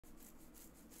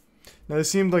Now, this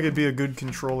seemed like it'd be a good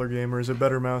controller game, or is it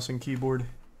better mouse and keyboard?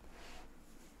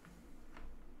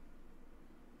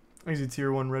 Easy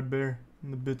tier 1 Red Bear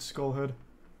and the Bit Skullhead.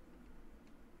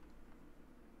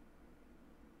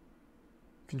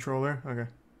 Controller? Okay.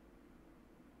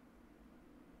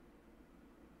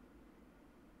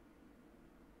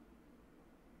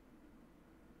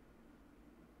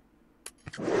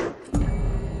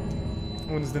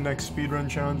 When's the next speedrun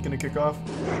challenge gonna kick off?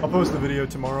 I'll post the video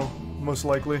tomorrow, most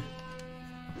likely.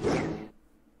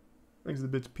 Thanks the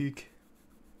Bits Peak.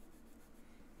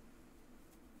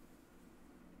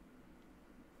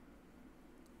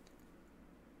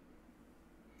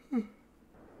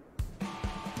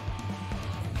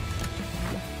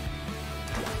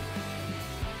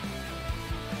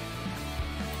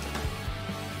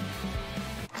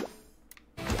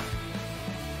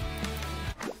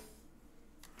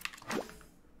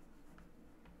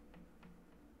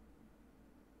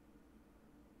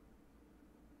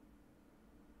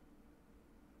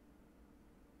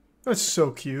 That's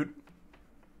so cute.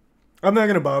 I'm not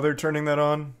gonna bother turning that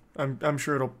on. I'm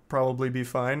sure it'll probably be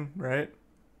fine, right?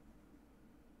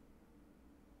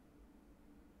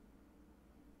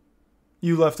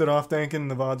 You left it off, Dankin,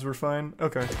 the VODs were fine?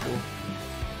 Okay, cool.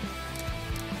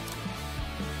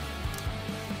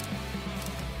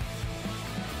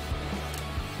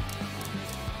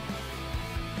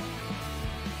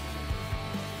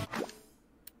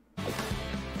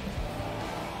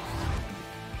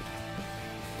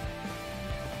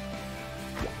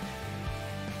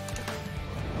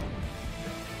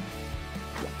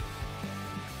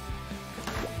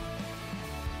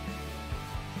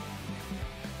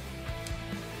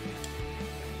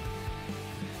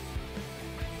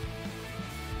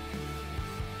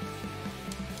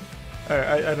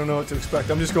 I don't know what to expect.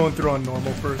 I'm just going through on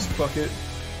normal first. Fuck it.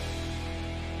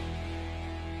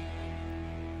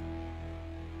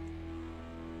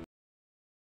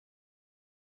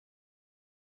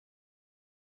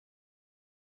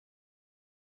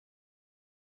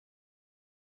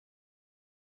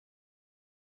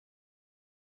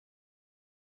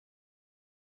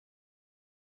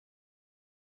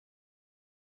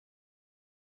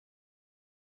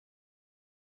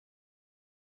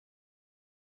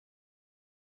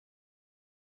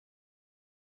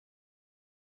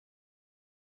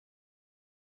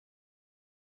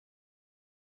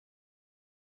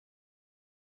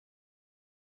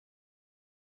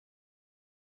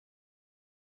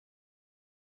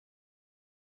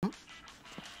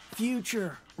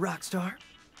 Future rockstar.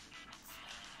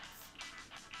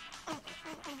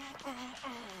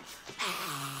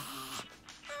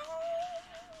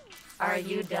 Are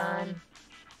you done?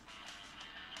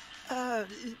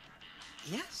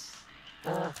 Yes.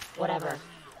 Whatever.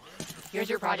 Here's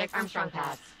your Project Armstrong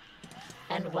pass.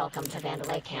 And welcome to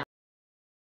Vandalay Camp.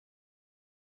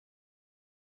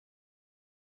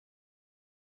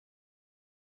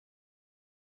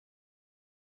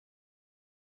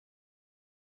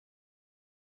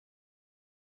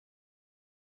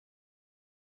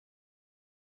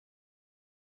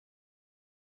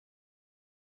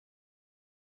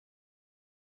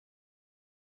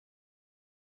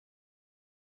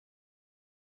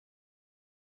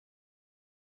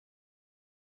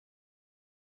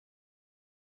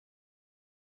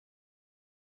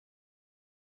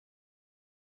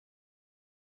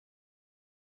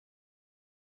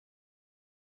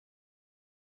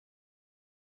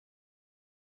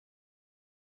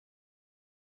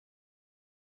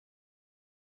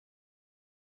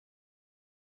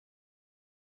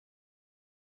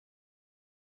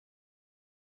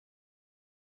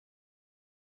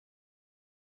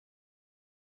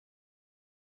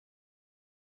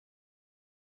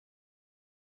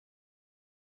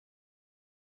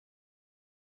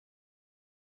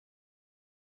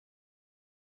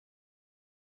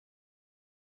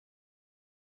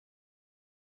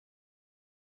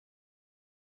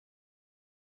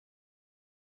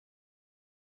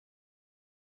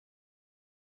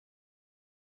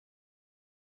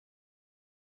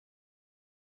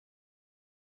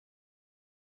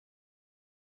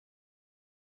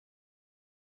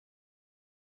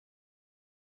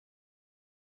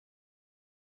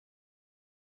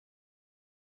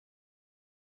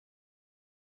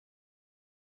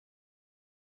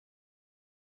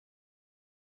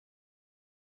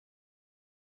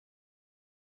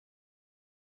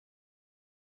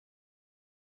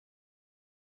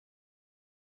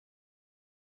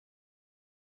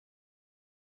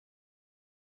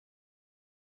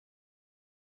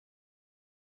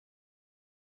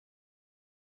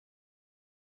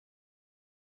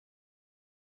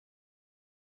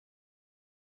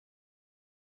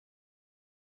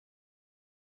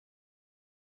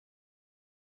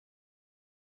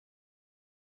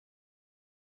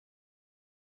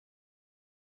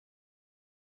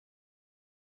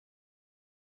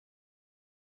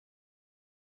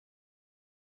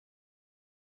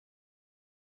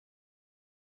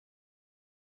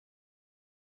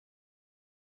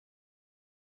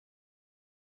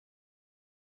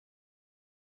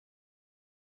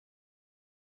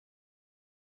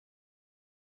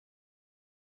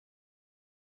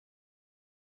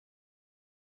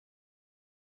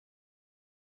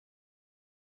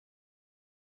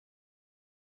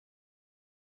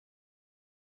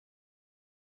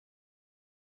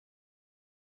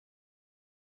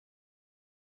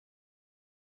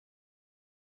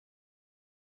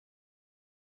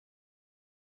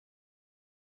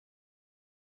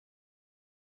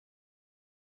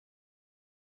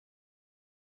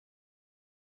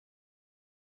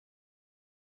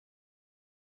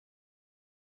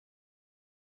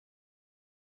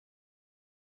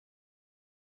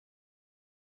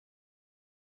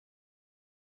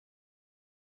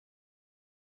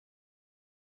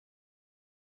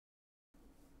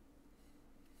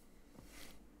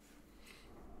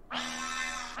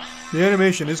 The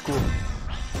animation is cool.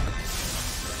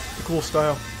 The cool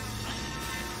style.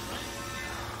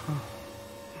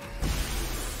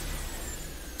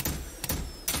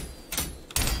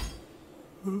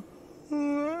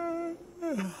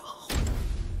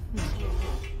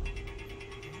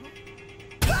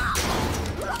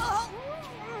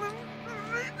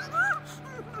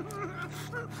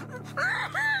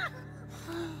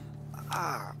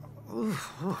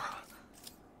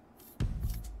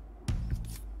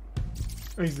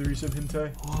 He's the resub hentai.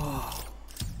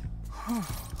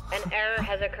 An error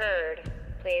has occurred.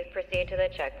 Please proceed to the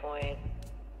checkpoint.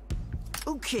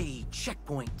 Okay,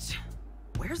 checkpoint.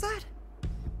 Where's that?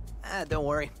 Don't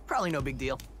worry. Probably no big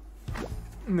deal.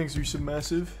 Next resub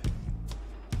massive.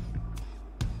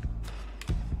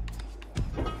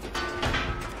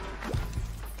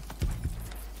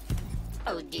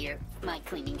 Oh dear, my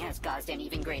cleaning has caused an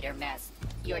even greater mess.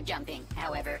 Your jumping,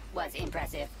 however, was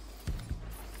impressive.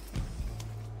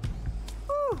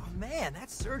 Whew, man, that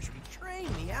surgery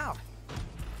trained me out.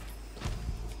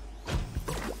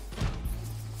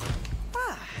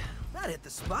 That hit the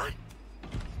spot.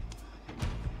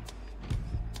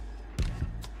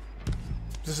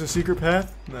 Is this a secret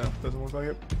path? No, doesn't look like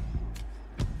it.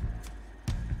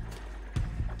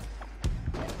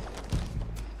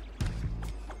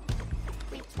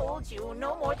 We told you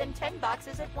no more than 10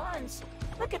 boxes at once.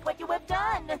 Look at what you have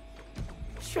done.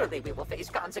 Surely we will face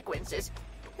consequences.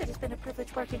 It has been a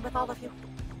privilege working with all of you.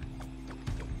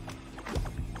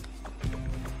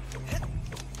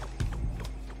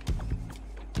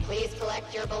 Please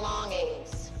collect your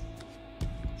belongings.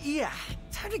 Yeah,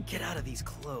 time to get out of these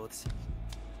clothes.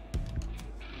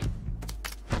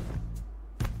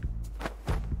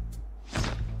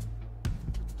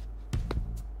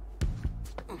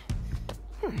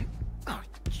 Oh,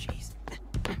 jeez.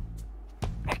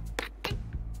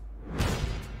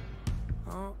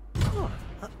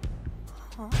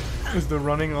 Is the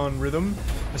running on rhythm?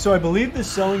 So I believe the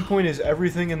selling point is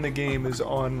everything in the game is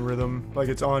on rhythm, like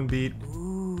it's on beat.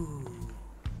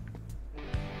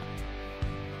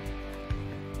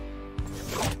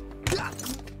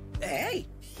 Hey!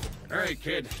 Alright,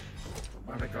 kid.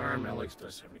 Robotic arm,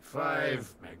 LX-75,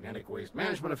 magnetic waste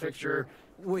management fixture.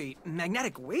 Wait,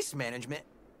 magnetic waste management?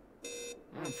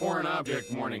 Foreign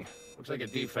object warning. Looks like a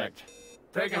defect.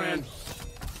 Take him in.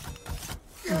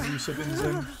 Resub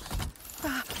in.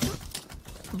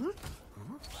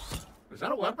 Is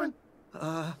that a weapon?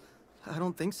 I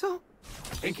don't think so.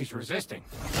 I think he's resisting.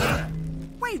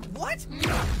 Wait, what?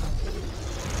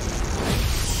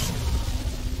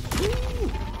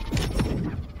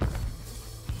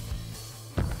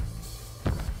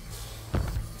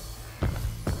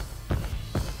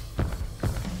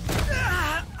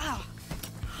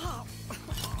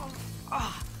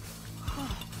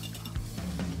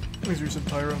 Please resub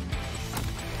pyro.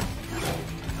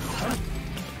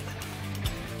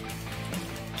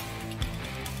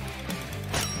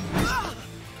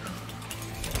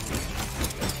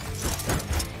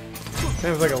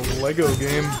 Sounds like a Lego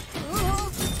game.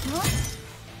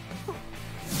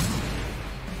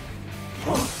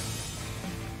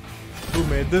 Who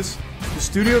made this? The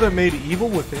studio that made Evil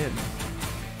Within.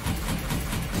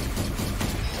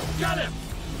 Got him!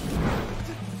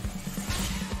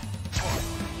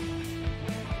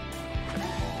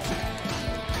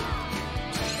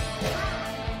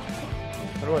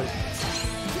 How do I...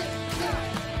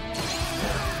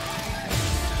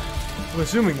 I'm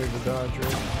assuming there's a dodge,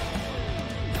 right?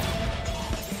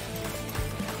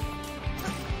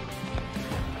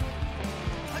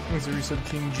 There's a resub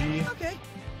King G. Okay,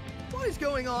 what is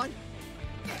going on?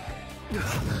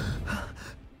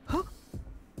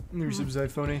 And the resub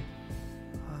Zyphone.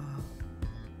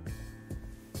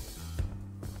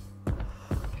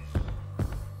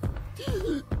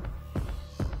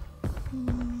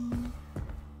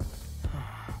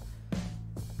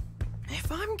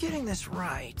 If I'm getting this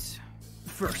right...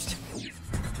 First,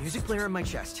 music player in my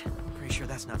chest. I'm pretty sure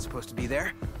that's not supposed to be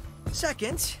there.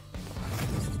 Second,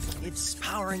 it's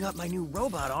powering up my new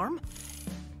robot arm.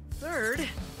 Third,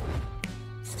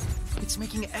 it's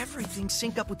making everything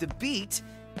sync up with the beat.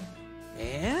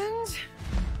 And...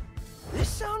 this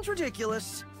sounds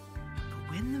ridiculous,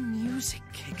 but when the music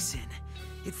kicks in,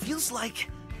 it feels like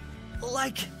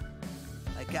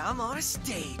I'm on a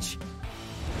stage.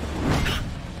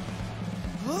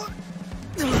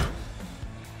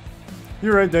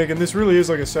 You're right, Dakin. This really is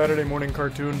like a Saturday morning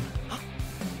cartoon.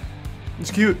 It's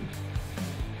cute.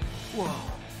 Whoa.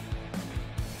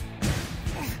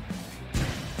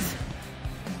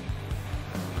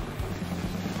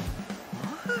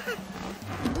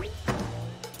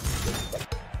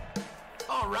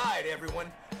 All right,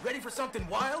 everyone. Ready for something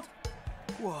wild?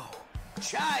 Whoa.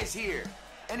 Chai's here,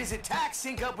 and his attacks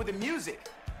sync up with the music.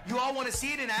 You all want to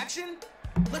see it in action?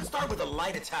 Let's start with a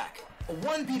light attack. A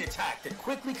one-beat attack that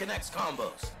quickly connects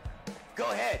combos. Go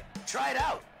ahead, try it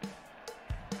out.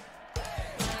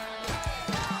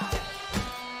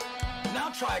 Now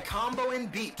try a combo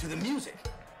and beat to the music.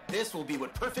 This will be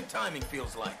what perfect timing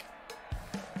feels like.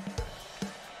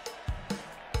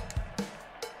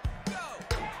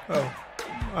 Oh,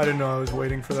 I didn't know I was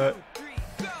waiting for that.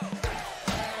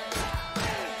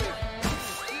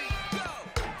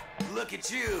 Look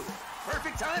at you.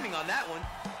 Perfect timing on that one.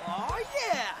 Oh,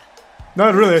 yeah!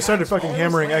 Not really, I started fucking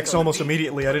hammering X almost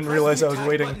immediately. I didn't realize I was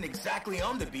waiting. Button exactly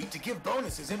on the beat to give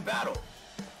bonuses in battle.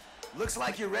 Looks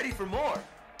like you're ready for more.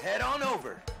 Head on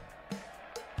over.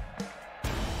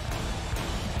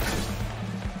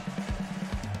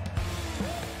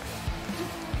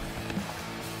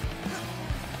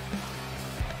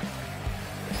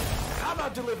 How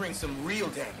about delivering some real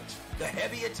damage? The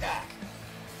heavy attack.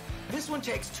 This one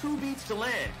takes 2 beats to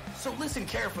land, so listen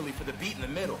carefully for the beat in the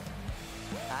middle.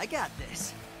 I got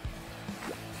this.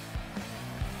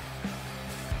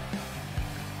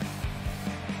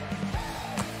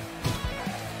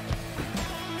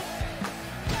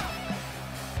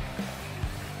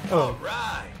 Oh. All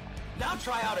right. Now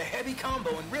try out a heavy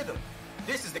combo in rhythm.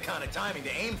 This is the kind of timing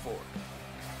to aim for.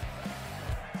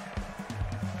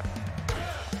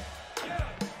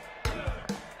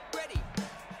 Ready.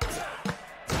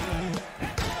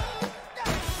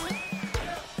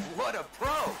 What a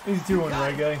pro! He's doing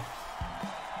reggae.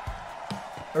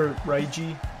 Or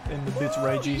Raiji in the bits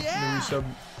Raiji, yeah. the resub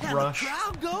Now Rush. the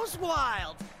crowd goes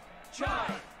wild.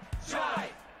 Chai! Chai!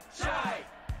 Chai!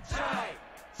 Chai!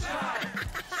 Chai!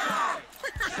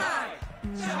 Chai!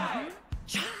 Chai!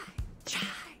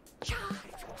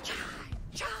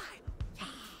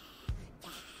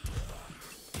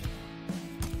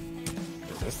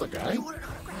 Is this the guy? You want an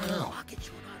autograph? No. I'll get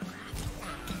you an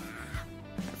autograph.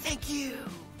 Thank you.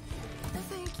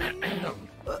 Thank you.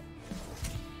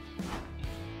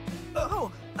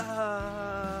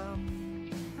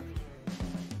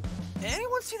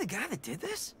 Anyone see the guy that did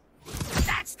this?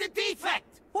 That's the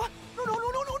defect! What? No,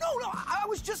 I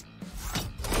was just...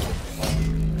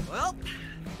 Well,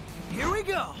 here we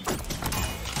go.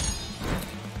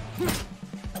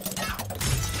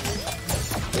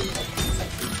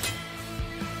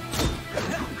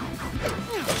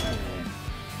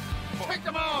 Pick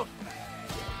them out!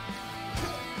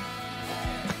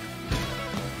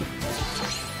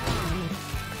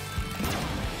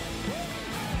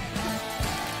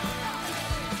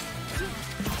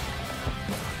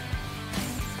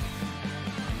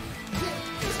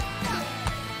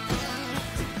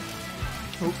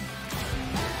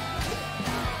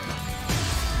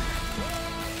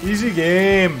 Easy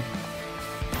game.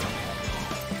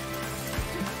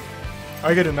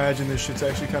 I could imagine this shit's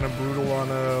actually kind of brutal on,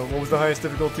 what was the highest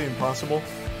difficulty? Impossible?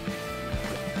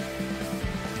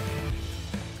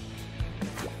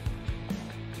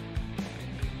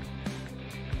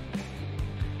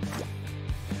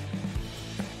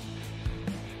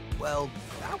 Well,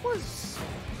 that was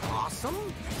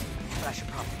awesome. But I should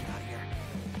probably get out of here.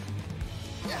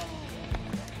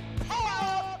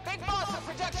 Hello! Big Boss of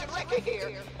Production Record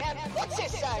here. And what's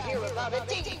this I hear about a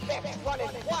defect running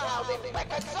wild in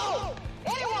Record Zone?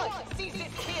 Anyone sees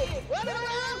this kid running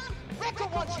around?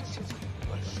 Record wants you to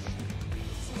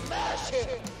smash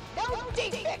him. No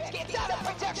defect gets out of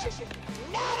production.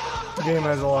 Not on The game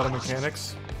has a lot of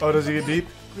mechanics. Oh, does he get deep?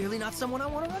 Clearly not someone I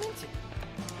want to run into.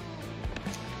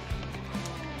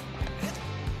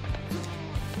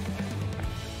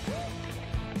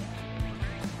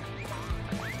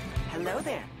 Hello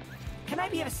there. Can I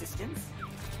be of assistance?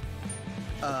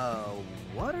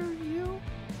 What are you?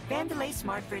 Vandalay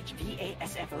Smartbridge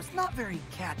VASFO's. Not very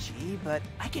catchy, but...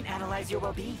 I can analyze your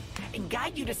well-being and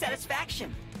guide you to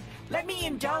satisfaction. Let me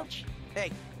indulge.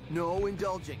 Hey, no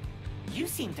indulging. You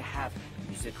seem to have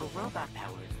musical robot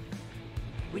powers.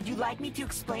 Would you like me to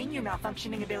explain your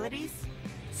malfunctioning abilities?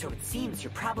 So it seems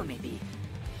your problem may be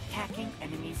attacking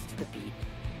enemies to the beat.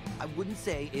 I wouldn't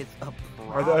say it's a I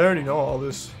problem. already know all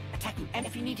this. Attacking, and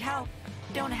if you need help,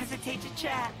 don't hesitate to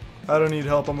chat. I don't need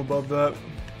help, I'm above that.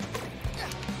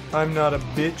 I'm not a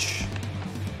bitch.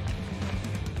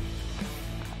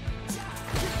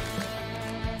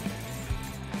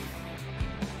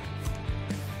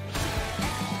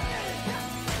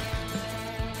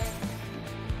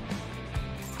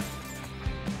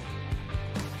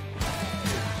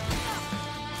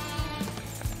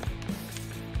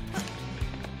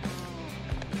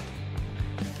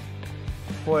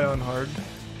 Play on hard.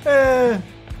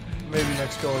 Maybe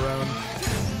next go around.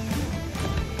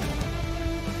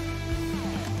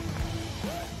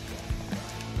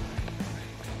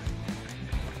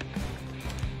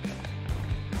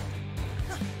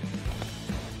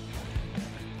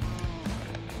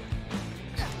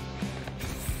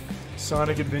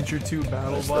 Sonic Adventure 2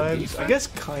 battle vibes? I guess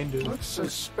kind of. Looks Like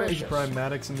suspicious. Prime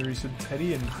Maddox and the recent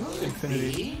Teddy and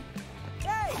Infinity.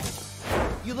 Hey!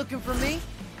 You looking for me?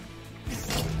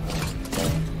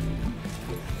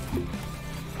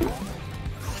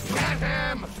 Get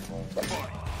him!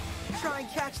 Try and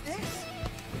catch this.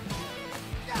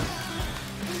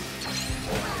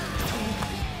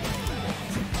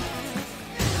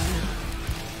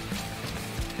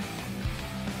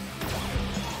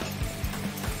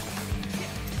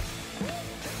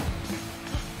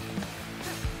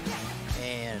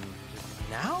 And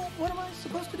now, what am I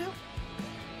supposed to do?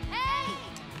 Hey!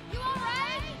 You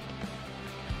alright?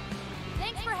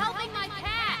 Thanks for helping my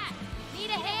cat. Need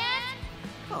a hand?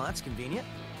 Oh, that's convenient.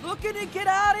 Looking to get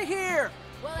out of here!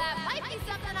 Well, that might be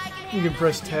something I can You handle. can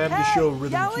press tab to Hey, show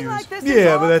rhythm yelling cues. like this is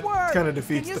Yeah, but that awkward. kind of Can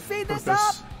defeats you the speed this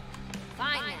purpose. up?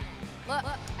 Fine then. Look,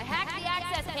 I hacked the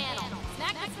access panel.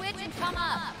 Smack the switch and come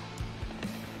up.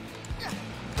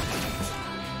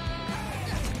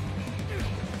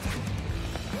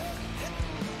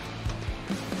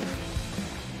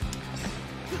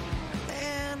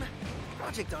 Man,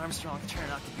 Project Armstrong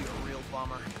turned out to be a real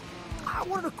bummer. I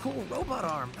wanted a cool robot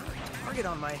arm, not a target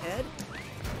on my head.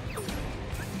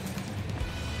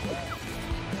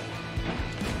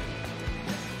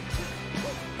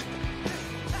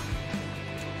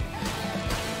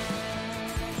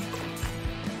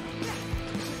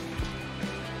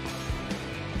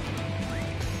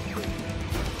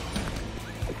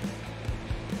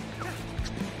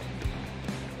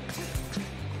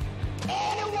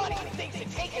 Anyone who thinks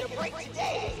of taking a break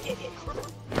today is getting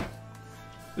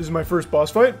This is my first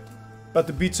boss fight. About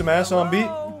to beat some ass on beat.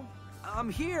 Hello? I'm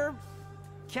here.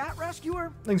 Cat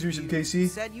rescuer? Thanks, Recent KC.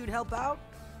 Said you'd help out?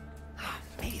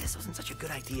 Maybe this wasn't such a good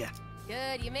idea.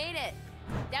 Good, you made it.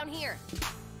 Down here.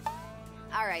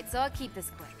 Alright, so I'll keep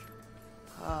this quick.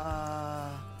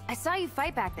 I saw you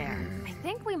fight back there. I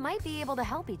think we might be able to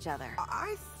help each other.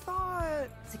 I thought...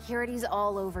 Security's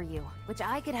all over you, which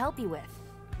I could help you with.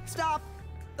 Stop!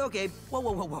 Okay,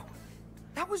 whoa.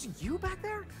 That was you back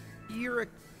there? You're a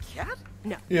cat?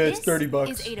 No. Yeah, it's this 30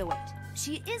 bucks. is 808.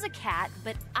 She is a cat,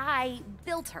 but I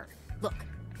built her. Look,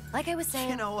 like I was saying...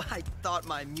 You know, I thought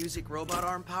my music robot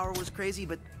arm power was crazy,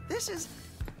 but this is...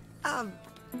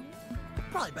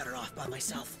 probably better off by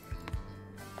myself.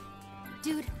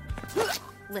 Dude,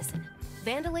 listen.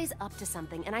 Vandelay's up to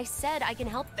something, and I said I can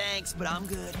help... Thanks, but I'm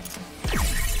good.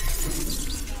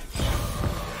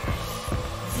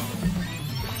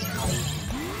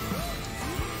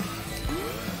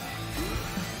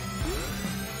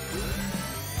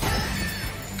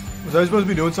 Was I supposed to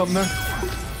be doing something there?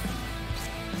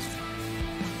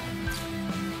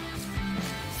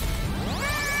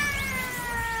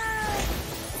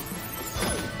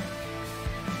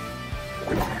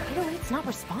 It's not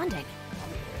responding.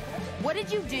 What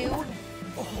did you do?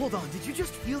 Oh, hold on, did you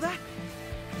just feel that?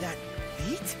 That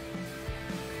beat?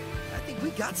 I think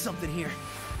we got something here.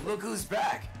 Look who's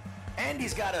back.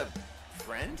 Andy's got a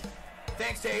friend?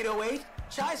 Thanks to 808,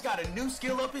 Chai's got a new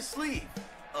skill up his sleeve.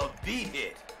 A beat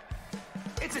hit.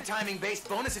 It's a timing-based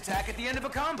bonus attack at the end of a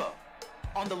combo.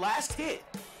 On the last hit,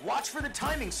 watch for the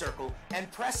timing circle and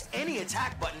press any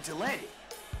attack button to land it.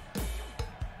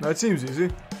 That seems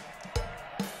easy.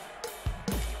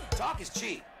 Talk is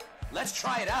cheap. Let's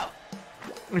try it out.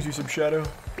 Let's use some shadow. 1,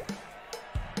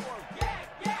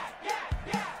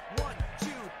 2,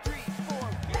 3, 4.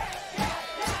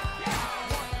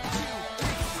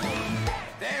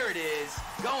 There it is.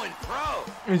 Going pro.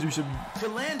 Let's use some To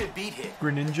land a beat hit,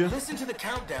 Greninja. listen to the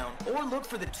countdown or look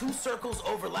for the two circles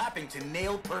overlapping to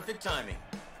nail perfect timing.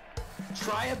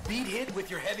 Try a beat hit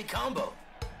with your heavy combo.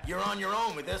 You're on your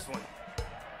own with this one.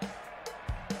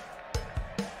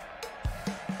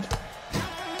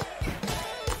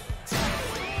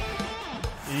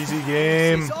 Easy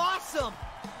game. It's awesome!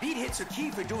 Beat hits are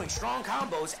key for doing strong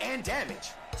combos and damage.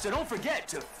 So don't forget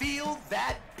to feel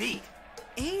that beat.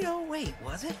 808,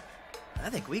 was it? I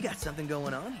think we got something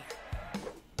going on here.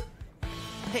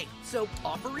 Hey, so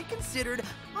offer reconsidered,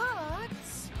 but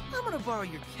I'm gonna borrow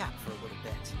your cat for a little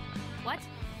bit. What?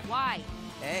 Why?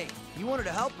 Hey, you wanted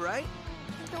to help, right?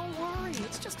 Don't worry,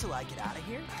 it's just till I get out of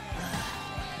here.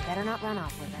 Better not run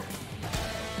off with her.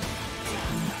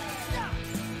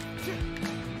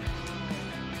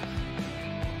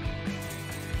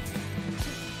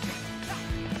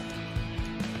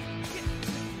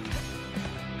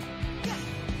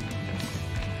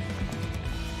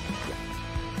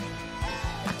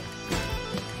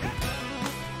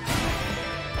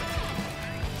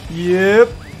 Yep.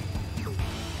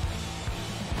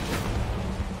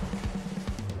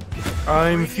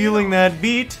 I'm feeling that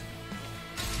beat.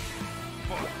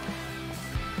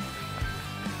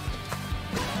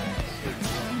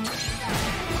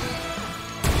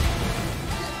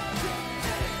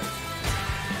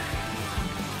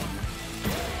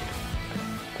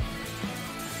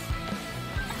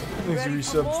 Thanks, ready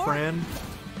for resub, more? Fran.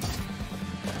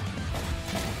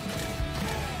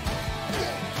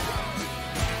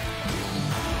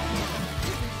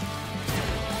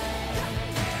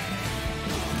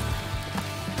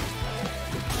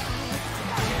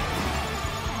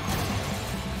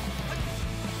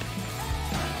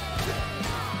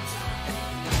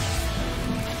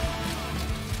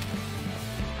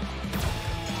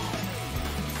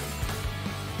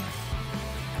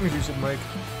 Thanks, resub, Mike.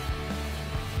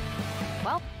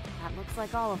 Well, that looks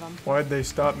like all of them. Why'd they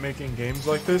stop making games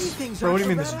like this? Things Bro, what do you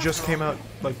aren't mean so this bad just after came all. out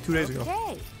like 2 days ago?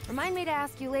 Okay, remind me to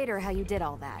ask you later how you did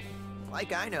all that.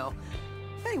 Like I know.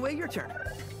 Anyway, your turn.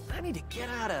 I need to get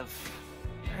out of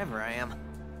wherever I am.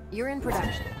 You're in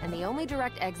production, and the only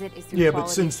direct exit is through Yeah, but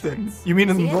quality since then. assurance. You mean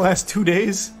in See the it? last 2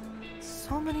 days?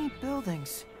 So many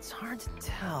buildings. It's hard to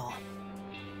tell.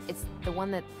 It's the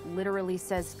one that literally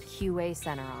says QA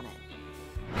Center on it.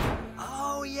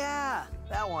 Oh yeah,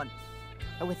 that one.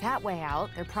 But with that way out,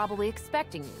 they're probably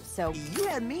expecting you, so You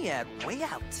had me at way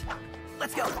out.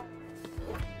 Let's go.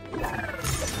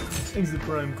 Thanks, the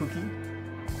Prime Cookie.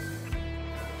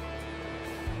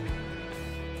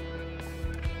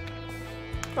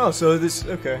 Oh, so this,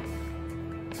 okay.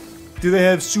 Do they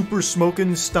have super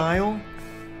smokin' style?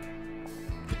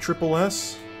 The triple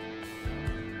S?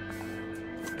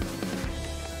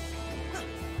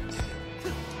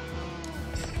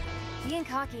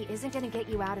 being cocky isn't gonna get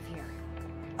you out of here.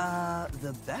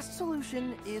 The best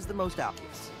solution is the most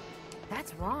obvious.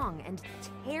 That's wrong and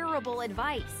terrible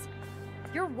advice.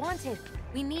 You're wanted.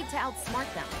 We need to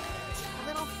outsmart them.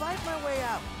 Then I'll fight my way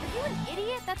out. Are you an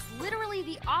idiot? That's literally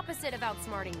the opposite of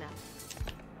outsmarting them.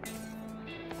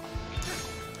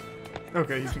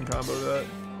 Okay, you can combo that.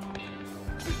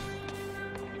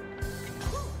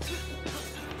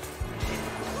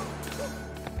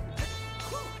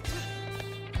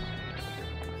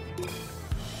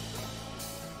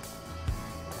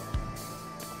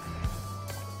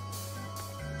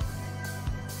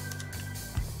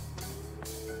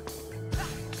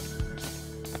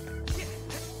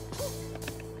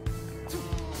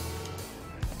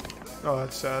 Oh,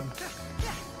 that's sad.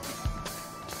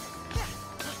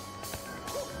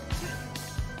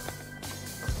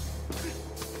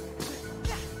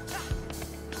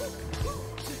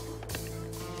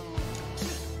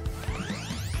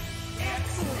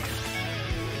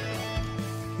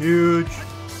 Huge.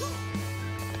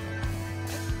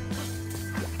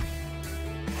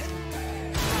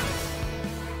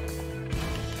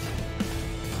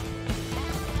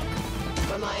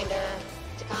 Reminder,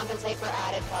 to compensate for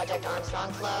added Project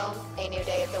Armstrong flow, a new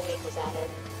day of the week was added.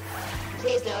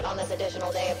 Please note on this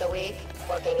additional day of the week,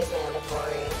 working is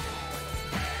mandatory.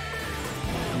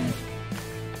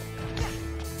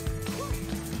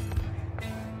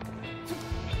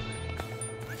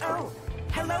 Oh,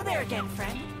 hello there again,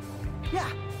 friend.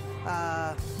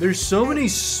 Yeah. There's so many Oh,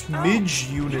 smidge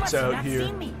you units must have out not here.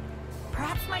 seen me.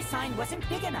 Perhaps my sign wasn't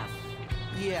big enough.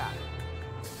 Yeah.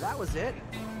 That was it.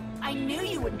 I knew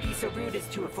you wouldn't be so rude as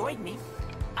to avoid me.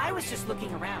 I was just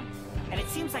looking around, and it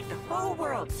seems like the whole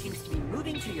world seems to be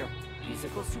moving to your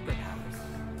musical superpowers.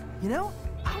 You know,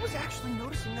 I was actually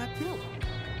noticing that too.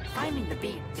 Finding the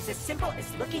beat is as simple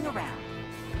as looking around.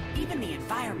 Even the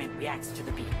environment reacts to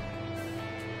the beat.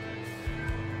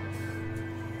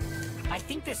 I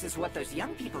think this is what those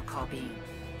young people call being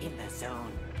in the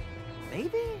zone.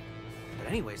 Maybe? But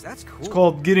anyways, that's cool. It's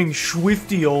called getting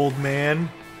swifty, old man.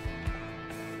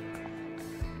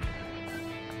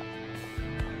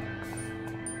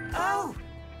 Oh!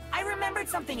 I remembered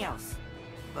something else.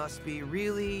 Must be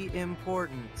really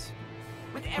important.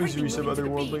 With Please everything resub moving to the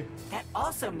otherworldly. beat, that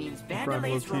also means Prime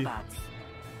Vandelay's low-key. robots.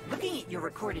 Looking at your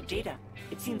recorded data,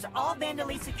 it seems all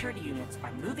Vandelay security units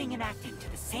are moving and acting to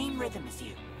the same rhythm as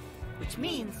you. Which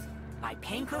means, by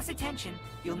paying close attention,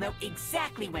 you'll know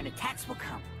exactly when attacks will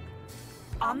come.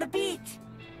 On the beat!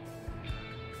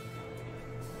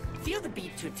 Feel the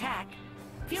beat to attack,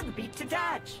 feel the beat to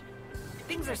dodge.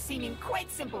 Things are seeming quite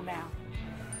simple now.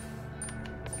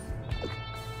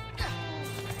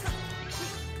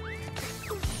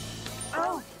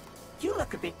 Oh, you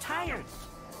look a bit tired.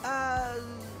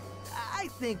 I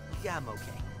think I'm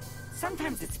okay.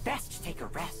 Sometimes it's best to take a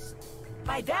rest.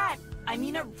 By that, I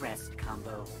mean a rest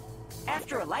combo.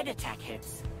 After a light attack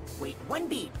hits, wait one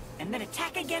beat, and then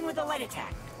attack again with a light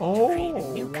attack. Oh, to create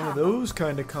a new one of combo. those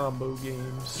kind of combo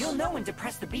games. You'll know when to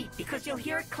press the beat because you'll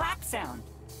hear a clap sound.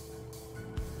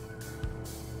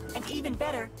 And even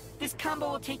better, this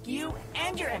combo will take you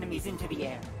and your enemies into the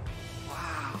air.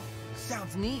 Wow.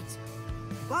 Sounds neat.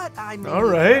 But I may All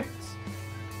need right. practice.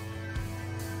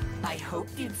 I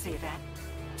hoped you'd say that.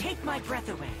 Take my breath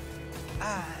away.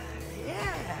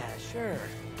 Yeah, Sure.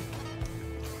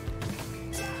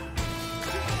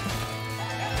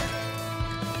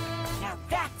 Now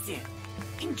that's it.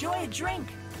 Enjoy a drink.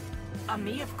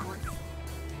 Me, of course.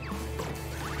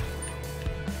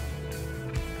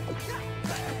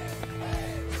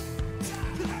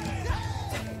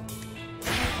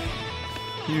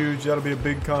 Huge. That'll be a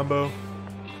big combo.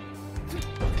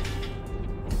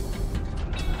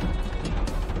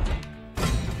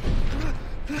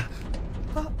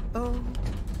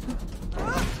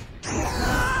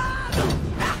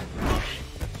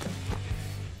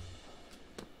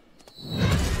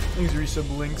 These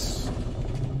resub links.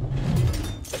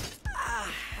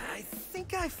 I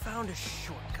think I found a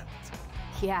shortcut.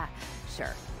 Yeah,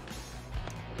 sure.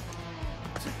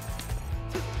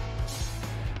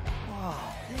 Whoa,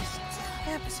 this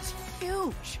campus is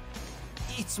huge.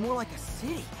 It's more like a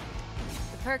city.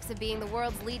 The perks of being the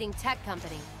world's leading tech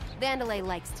company. Vandalay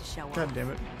likes to show off. God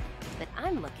damn it. But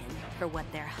I'm looking for what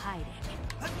they're hiding.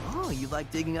 Oh, you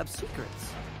like digging up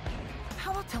secrets.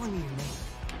 How about telling me your name?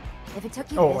 If it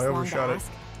took you Oh, this I long to overshot it.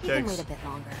 ask, you can Yikes. wait a bit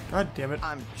longer. God damn it.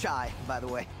 I'm Chai, by the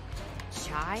way.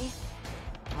 Shy?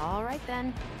 All right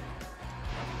then.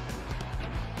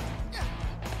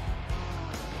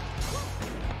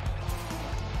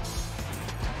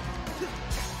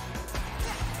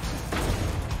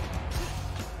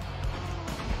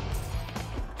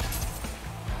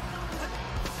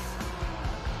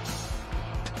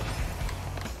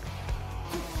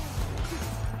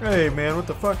 Hey man, what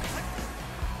the fuck?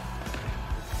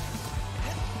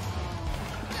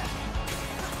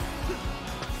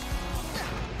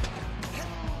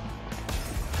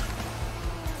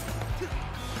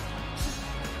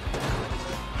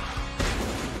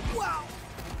 Wow,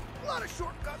 a lot of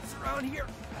shortcuts around here.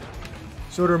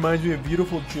 Sort of reminds me of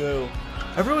Beautiful Joe.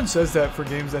 Everyone says that for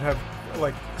games that have,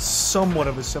 like, somewhat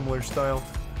of a similar style.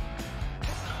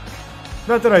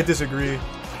 Not that I disagree.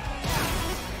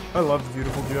 I loved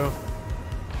Beautiful Joe.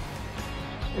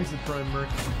 Thanks to Prime Merc.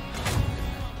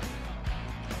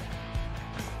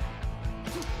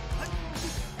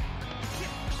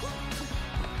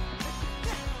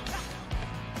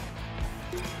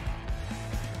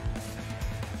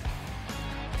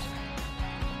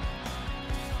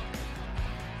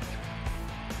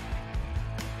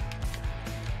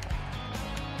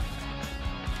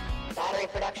 Battery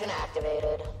production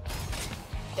activated.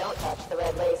 Don't touch the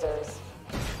red lasers.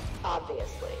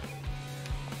 Obviously.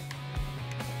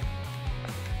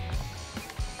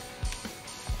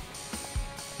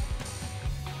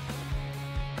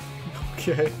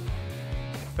 Okay.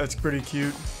 That's pretty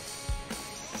cute.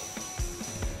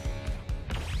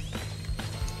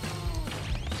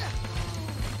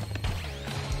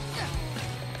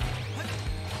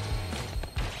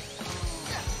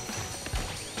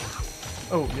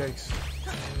 Oh, yikes.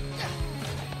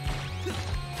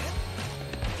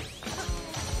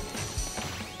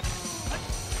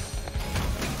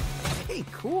 Hey,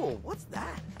 cool. What's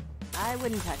that? I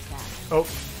wouldn't touch that. Oh,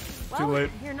 Well, too late.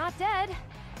 you're not dead.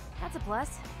 That's a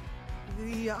plus.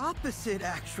 The opposite,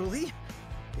 actually.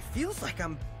 It feels like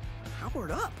I'm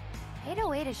powered up.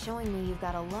 808 is showing me you've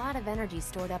got a lot of energy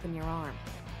stored up in your arm.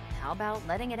 How about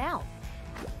letting it out?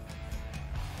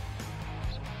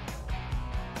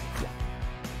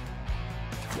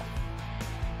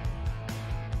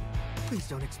 Please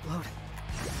don't explode.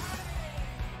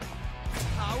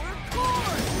 Power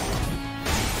cord!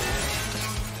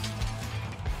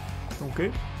 Okay.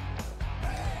 Okay.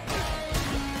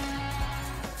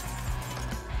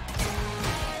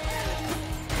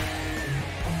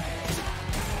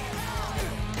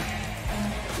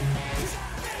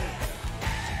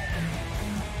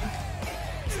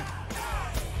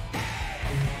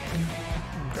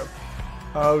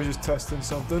 I was just testing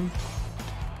something.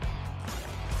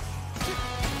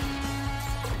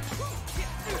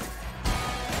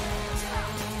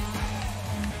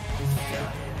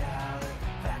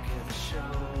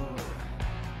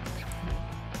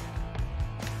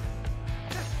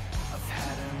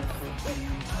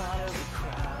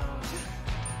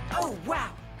 Oh, wow!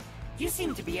 You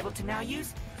seem to be able to now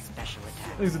use special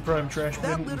attacks. He's the Prime Trash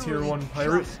That Bin and Tier literally 1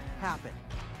 Pirate. just happened.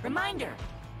 Reminder,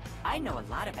 I know a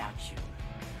lot about you,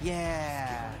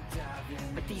 Yeah.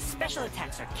 but these special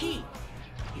attacks are key.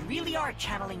 You really are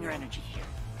channeling your energy here.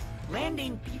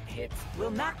 Landing beep hits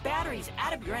will knock batteries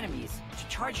out of your enemies to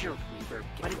charge your reverb,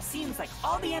 but it seems like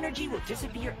all the energy will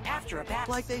disappear after a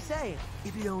battle. Like they say,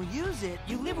 if you don't use it,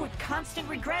 You live with constant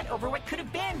regret over what could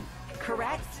have been,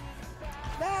 correct?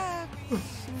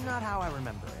 that's not how I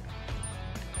remember it.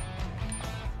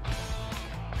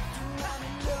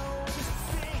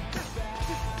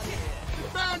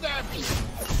 Found that!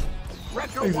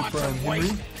 Retro Thanks, wants Prime some Henry.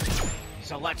 weight.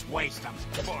 so let's waste them.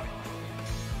 Boy.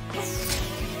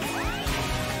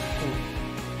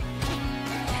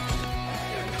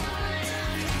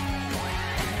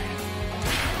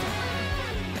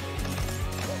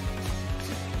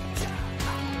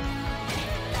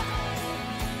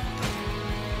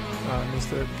 I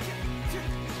missed it.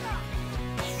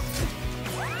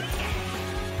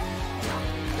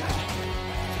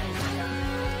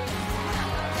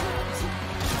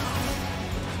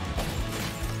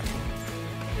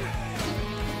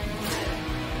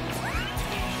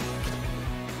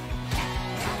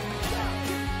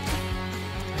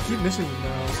 I keep missing them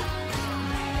now.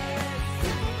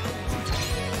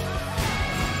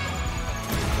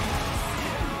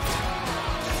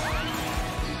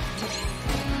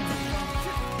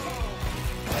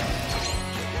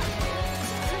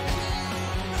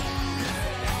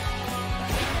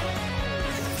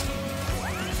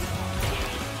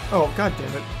 Oh, god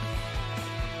damn it.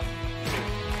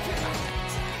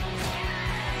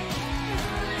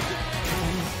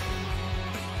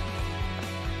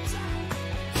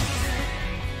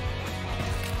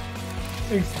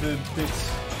 Thanks to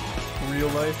bits real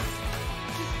life.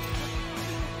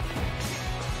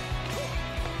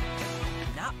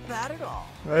 Not bad at all.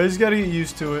 I just gotta get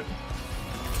used to it.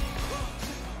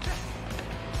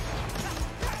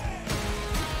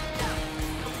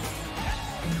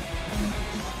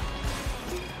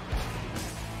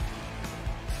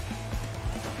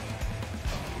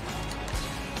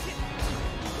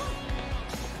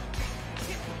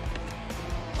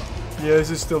 Yeah,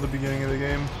 this is still the beginning of the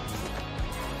game.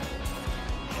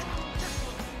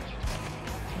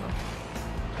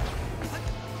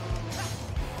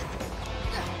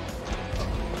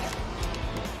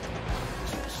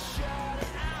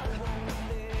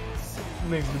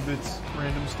 Makes the bits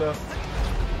random stuff.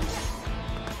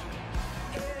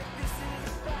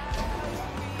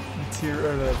 The tier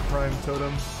or the prime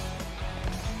totem.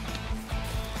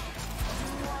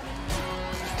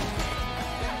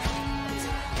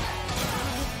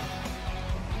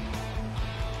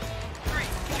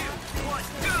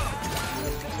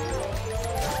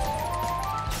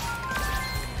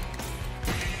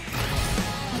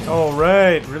 All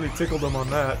right, really tickled him on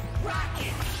that.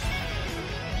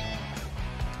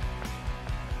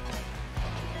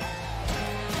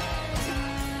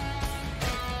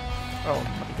 Oh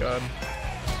my god.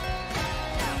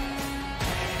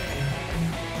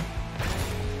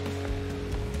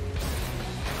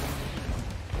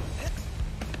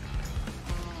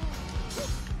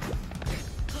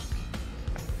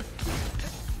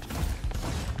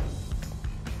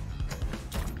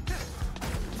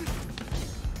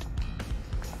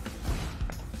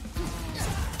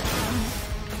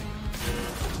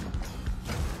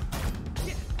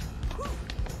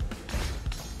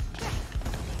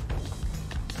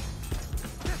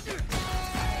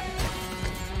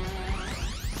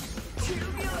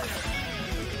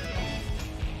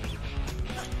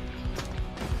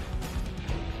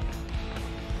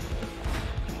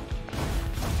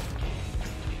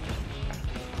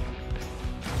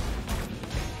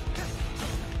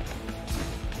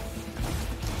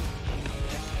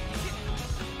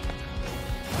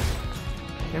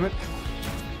 Damn it.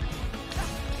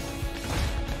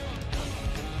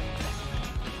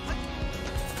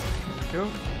 There we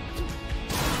go.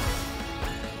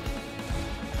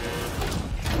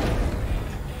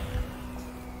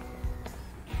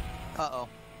 Uh-oh.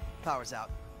 Power's out.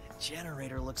 The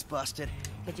generator looks busted.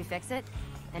 Did you fix it?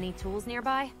 Any tools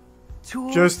nearby?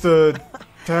 Tools? Just the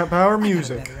power I got a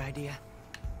music. better idea.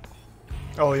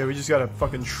 Oh yeah, we just gotta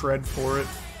fucking shred for it.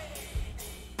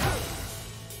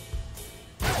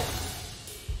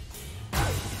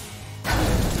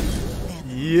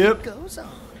 Yep. It goes on.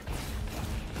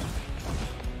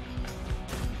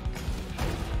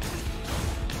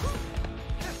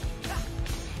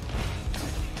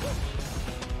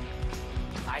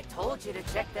 I told you to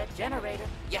check that generator.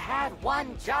 You had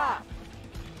one job.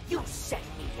 You set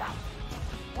me up.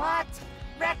 What?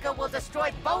 Rekka will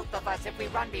destroy both of us if we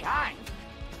run behind.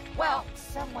 Well,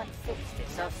 someone fixed it,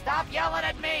 so stop yelling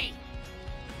at me.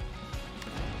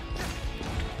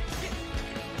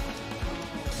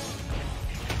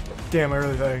 Damn, I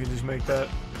really thought I could just make that.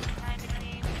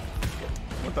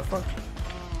 What the fuck?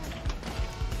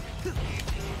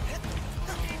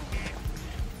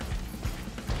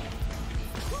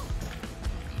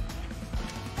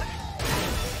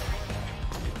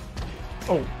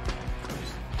 Oh.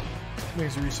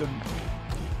 Makes a reset.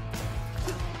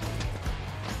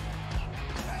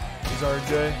 Is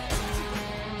RJ.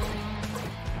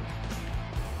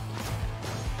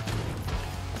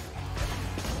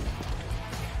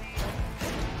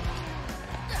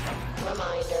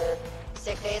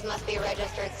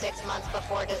 entered 6 months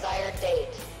before desired date.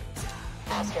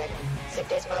 Asterisk. Sick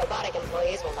days for robotic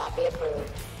employees will not be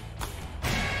approved.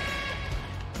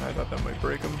 I thought that might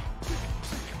break him.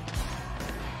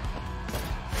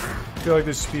 I feel like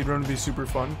this speedrun would be super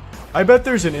fun. I bet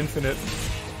there's an infinite,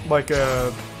 like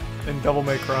in Devil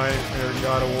May Cry or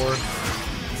God of War.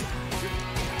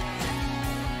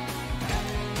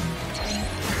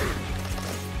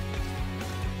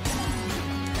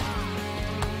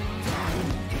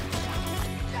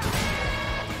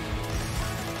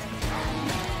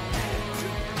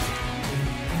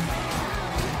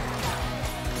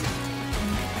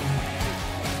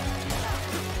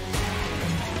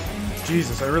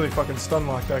 Jesus, I really fucking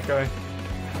stun-locked that guy.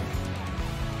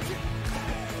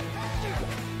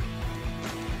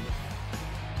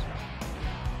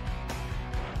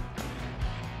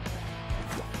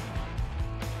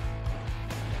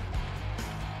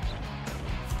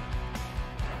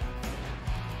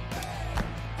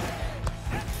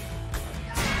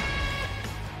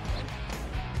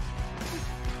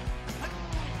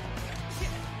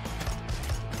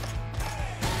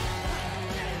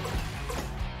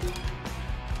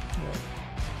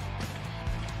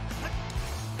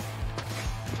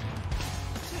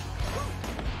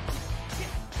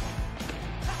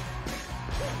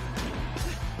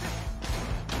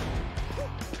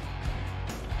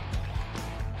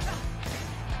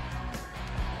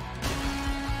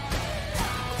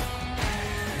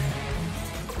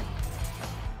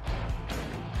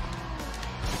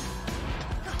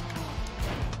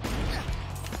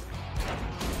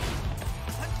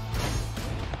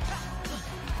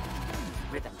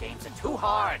 Rhythm games are too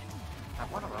hard. I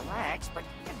want to relax, but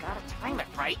you gotta time it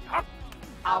right.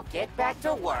 I'll get back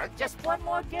to work. Just one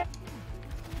more get.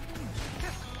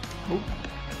 Oop.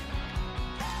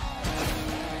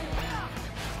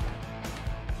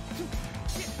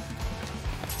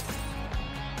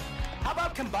 How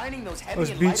about combining those heavy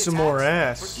Let's and beat light some attacks more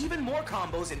ass. for even more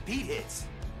combos and beat hits?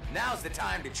 Now's the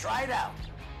time to try it out.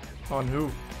 On who?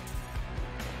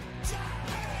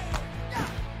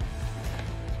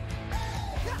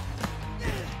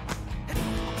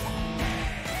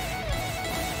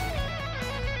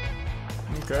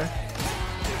 Okay.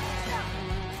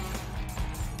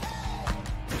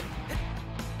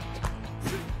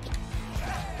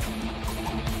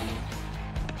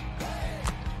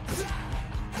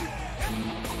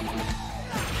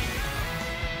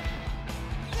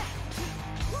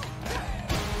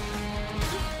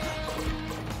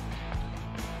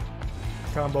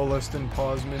 Combo list and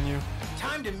pause menu.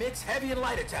 Time to mix heavy and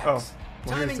light attacks. Oh,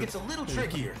 well, Timing here's gets a little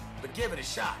trickier, but give it a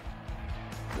shot.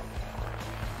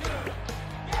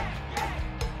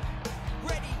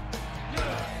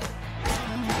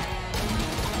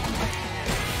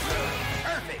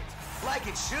 Perfect, like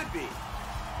it should be.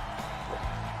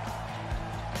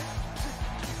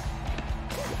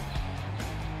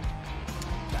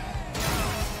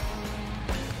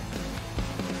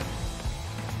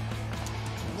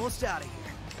 Almost out of here.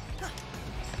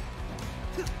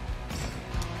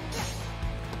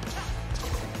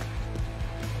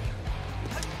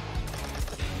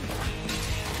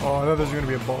 Oh, I thought there was gonna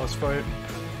be a boss fight.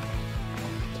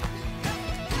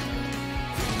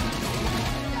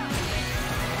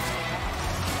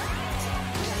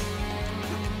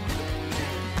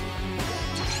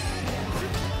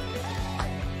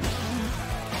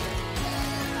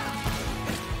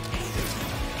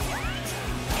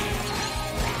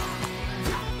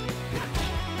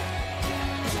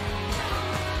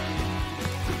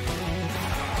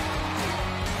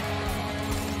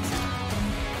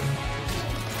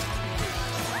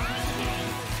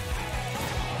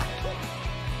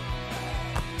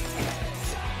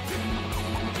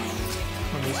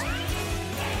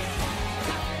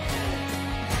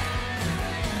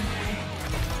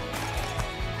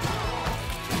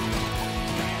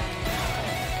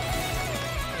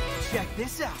 Check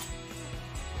this out.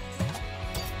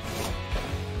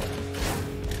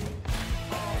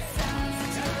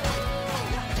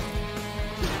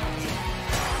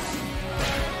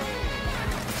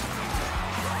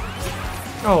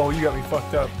 Oh, you got me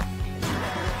fucked up.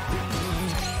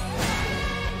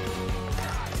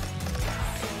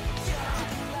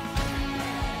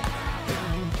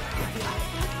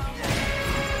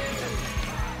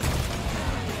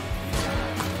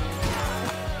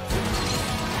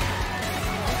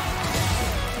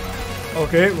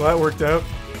 Okay, well that worked out.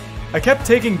 I kept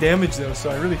taking damage though,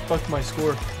 so I really fucked my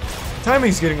score.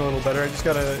 Timing's getting a little better. I just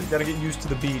gotta get used to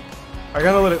the beat. I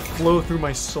gotta let it flow through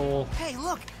my soul. Hey,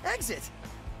 look! Exit!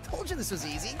 Told you this was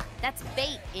easy. That's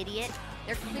bait, idiot.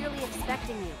 They're clearly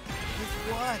expecting you.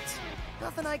 With what?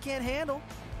 Nothing I can't handle.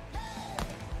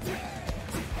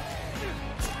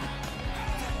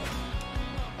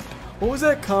 What was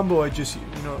that combo I just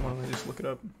used? You know what, why don't I just look it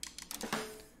up?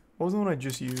 What was the one I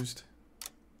just used?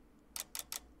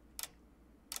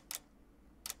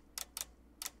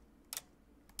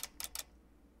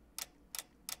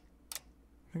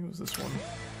 I think it was this one.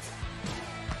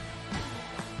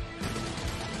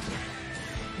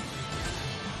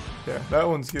 Yeah, that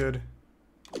one's good.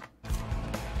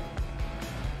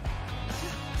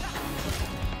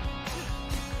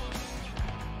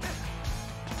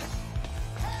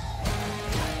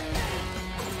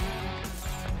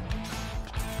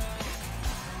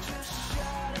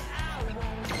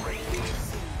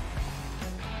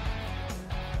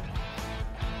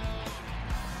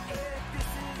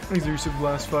 Exersive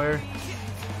blast fire.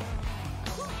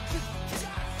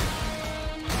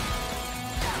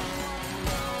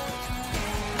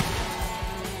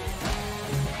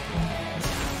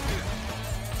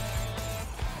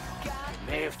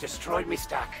 May have destroyed me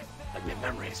stack, but my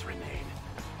memories remain.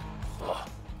 Oh,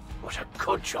 what a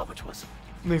good job it was.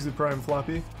 Thanks to Prime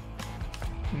Floppy.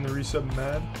 And the resub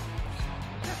Mad.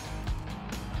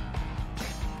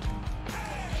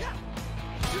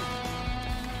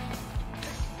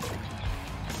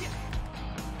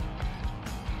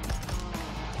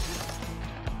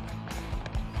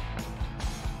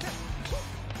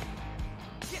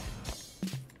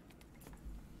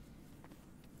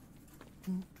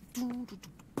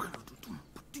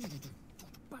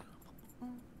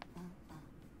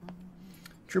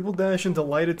 Triple dash into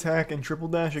light attack and triple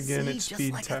dash again at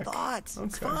speed like attack. I thought. Okay.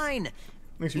 It's fine.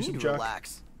 Makes you some need to jock.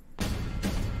 relax.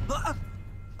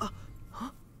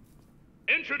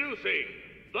 Introducing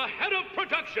the head of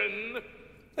production.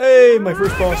 Hey, my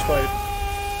first boss fight.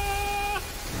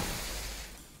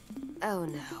 Oh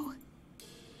no.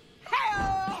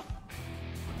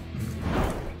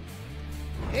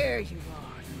 There you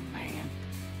are, man.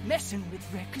 Messing with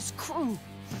Rekka's crew,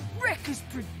 Rekka's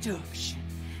production,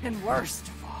 and worst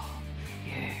of all,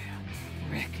 yeah,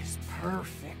 Rekka's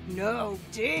perfect, no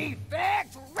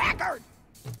defect record!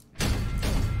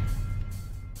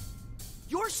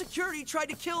 Your security tried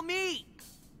to kill me!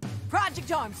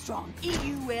 Project Armstrong,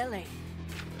 EULA.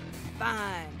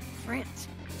 Fine print.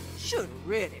 Should've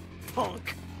read it,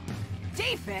 punk.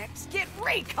 Defects get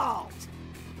recalled!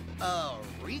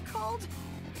 Recalled?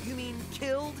 You mean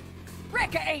killed?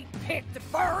 Rekka ain't picked the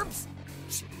verbs.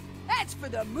 That's for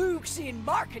the mooks in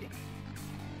marketing.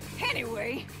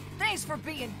 Anyway, thanks for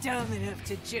being dumb enough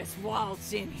to just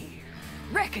waltz in here.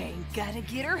 Rekka ain't gotta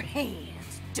get her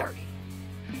hands dirty.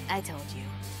 I told you.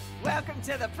 Welcome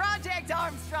to the Project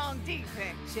Armstrong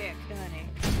defect check, honey.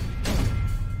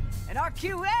 And our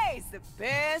QA's the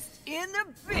best in the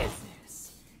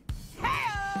business.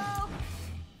 Hey-o!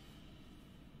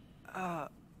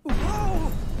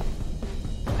 Whoa!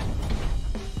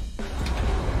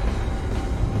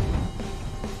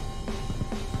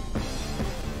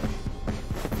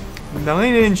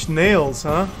 9-inch nails,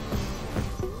 huh?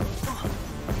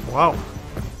 Wow.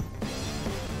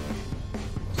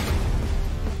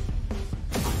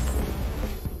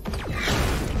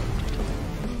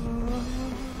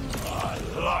 I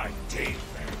like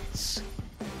defense.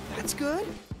 That's good?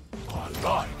 I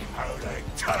like how they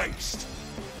taste.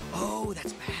 Oh,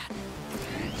 that's bad.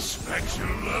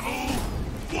 Inspection level.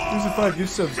 Here's the 5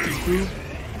 gift subs, Deepu.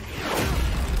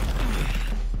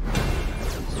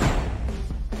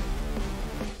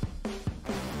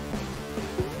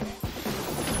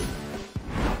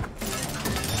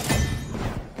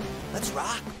 Let's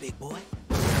rock, big boy.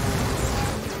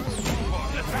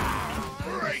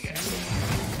 Bring it.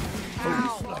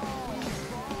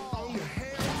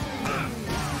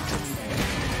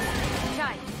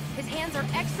 Chai, his hands are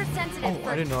extra sensitive Oh, for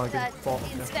I didn't know I could fall.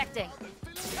 Okay. inspecting.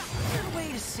 Good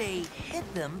way to say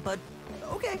hit them, but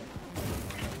okay.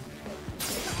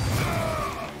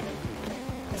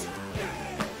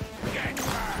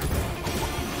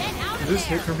 Is this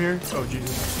hit from here? Oh,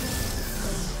 Jesus.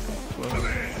 Whoa.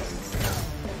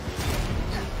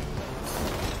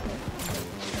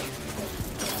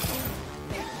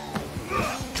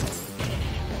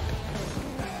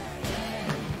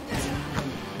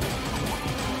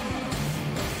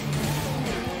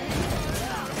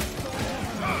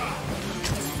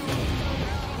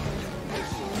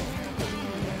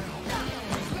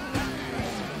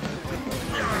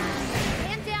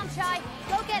 Hand down, Chai.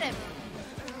 Go get him.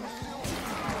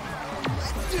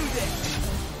 Do this.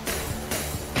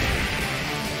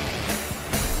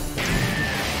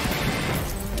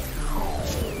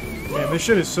 Man, this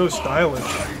shit is so stylish.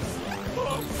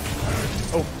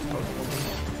 Oh.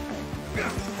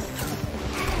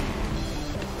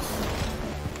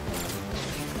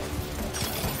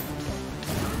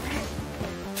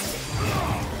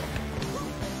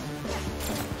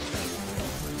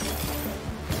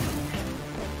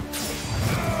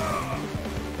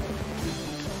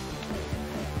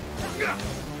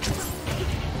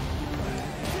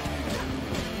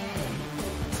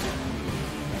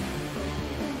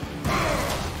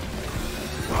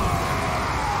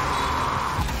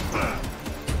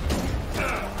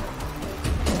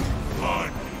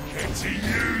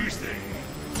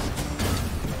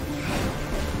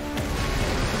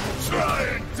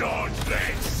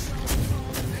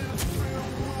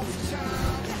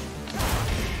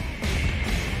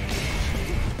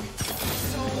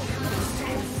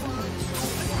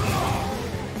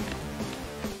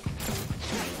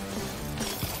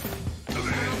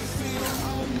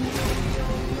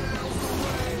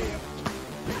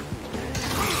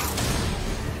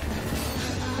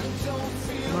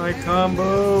 my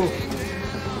combo.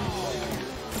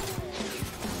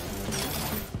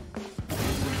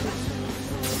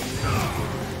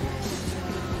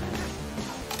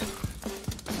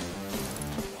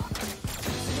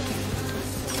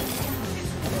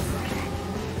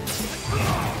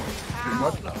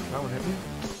 What? That one hit me.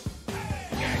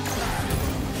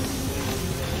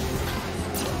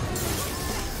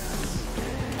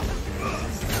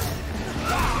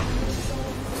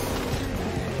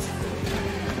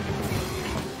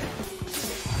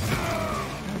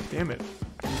 Damn it.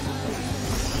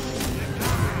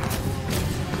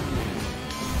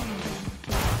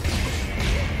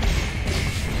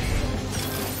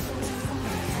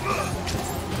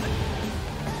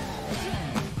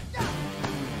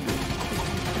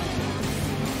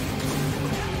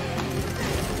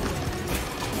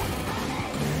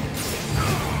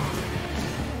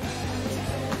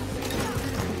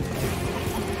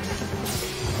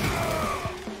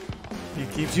 He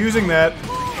keeps using that.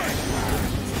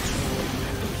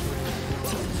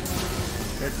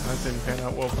 That didn't pan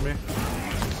out well for me.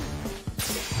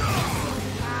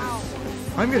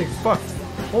 I'm getting fucked.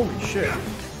 Holy shit.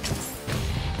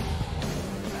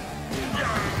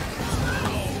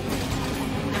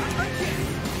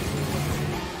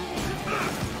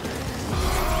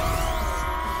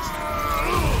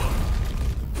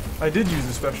 I did use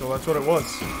the special, that's what it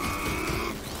was. He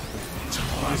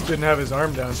just didn't have his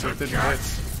arm down, so it didn't hit.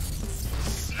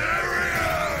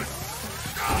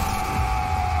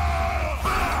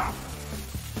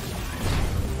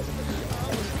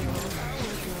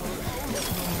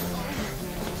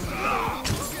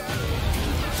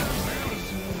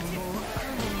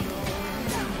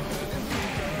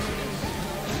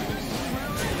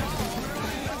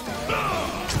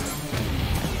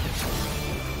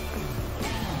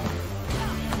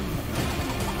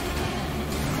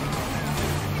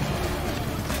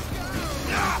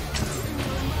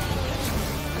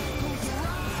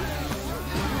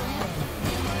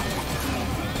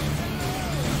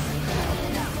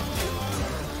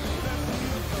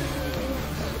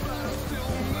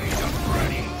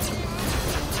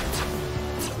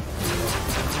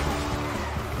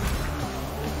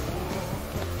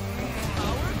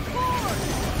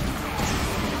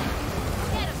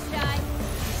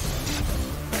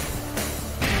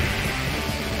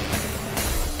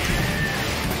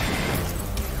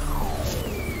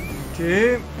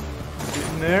 Okay,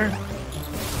 getting there.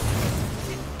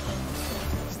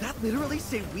 Does that literally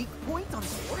say weak point on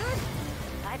the border?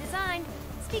 By design,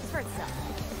 speaks for itself.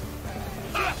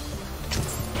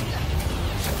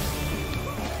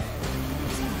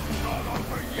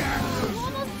 You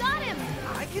almost got him!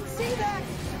 I can see that!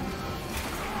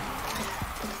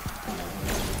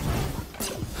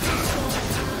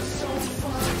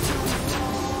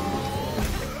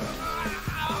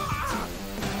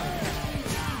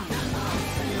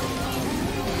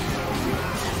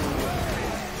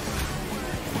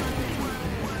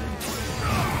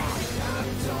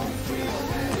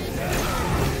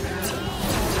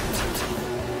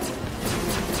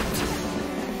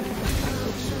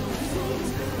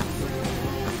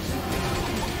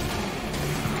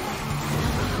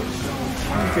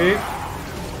 Okay.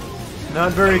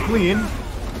 Not very clean.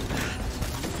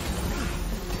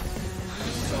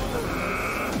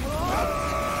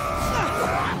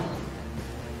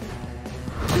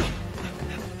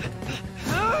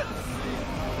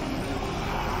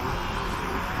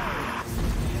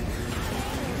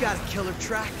 Got a killer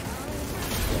track.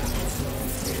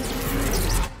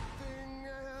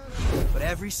 But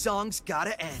every song's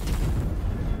gotta end.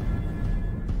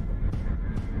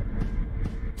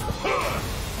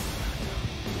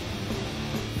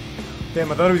 Damn,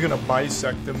 I thought he was gonna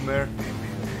bisect him there.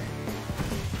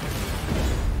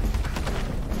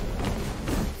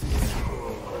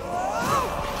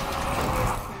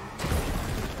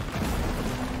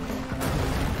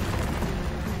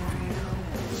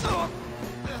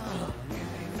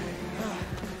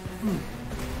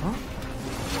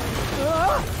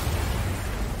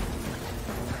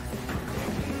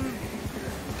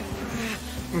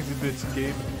 Look at this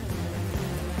game.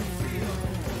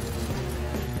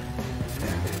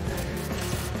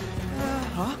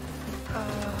 Huh?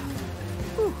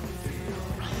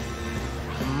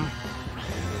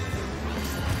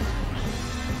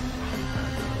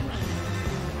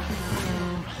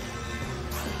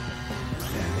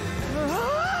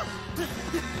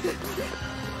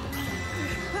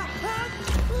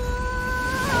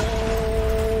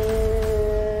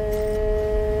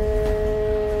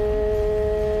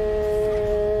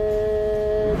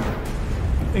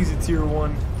 I think it's a tier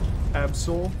 1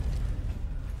 Absol.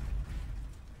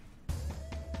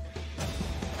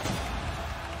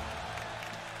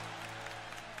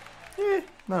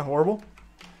 Not horrible.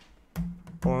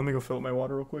 Hold on, let me go fill up my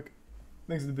water real quick.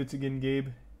 Thanks for the bits again, Gabe.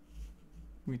 Give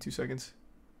me 2 seconds.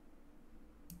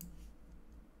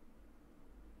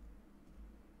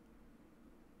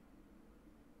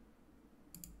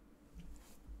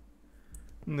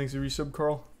 And thanks for resub,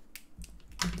 Carl.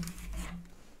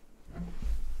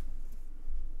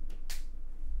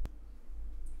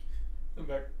 I'm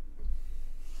back.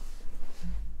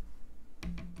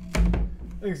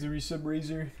 Thanks to resub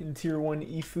Razor in tier 1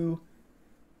 Ifu.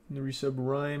 And the resub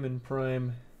Rhyme and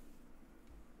Prime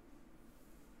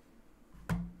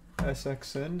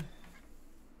SXN.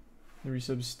 The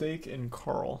resub Steak and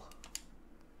Carl.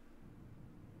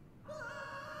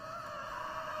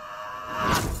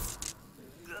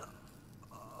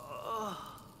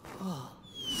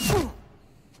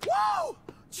 Whoa!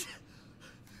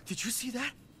 Did you see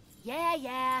that?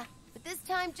 Yeah. But this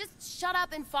time, just shut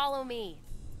up and follow me.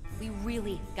 We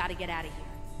really gotta get out of here.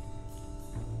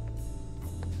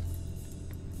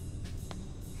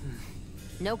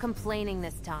 No complaining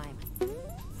this time.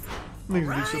 All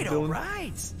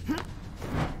right.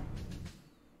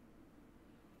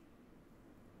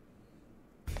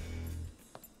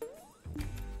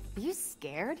 Are you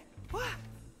scared? What?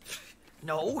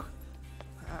 No.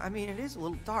 I mean, it is a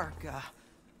little dark.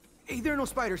 Hey, there are no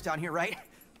spiders down here, right?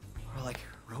 Or like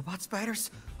robot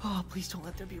spiders? Oh, please don't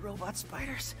let there be robot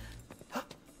spiders.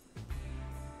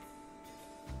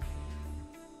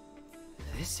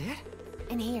 This it?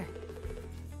 In here.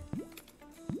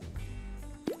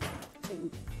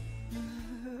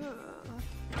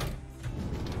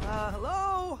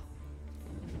 Hello?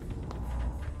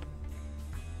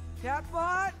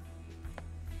 Catbot?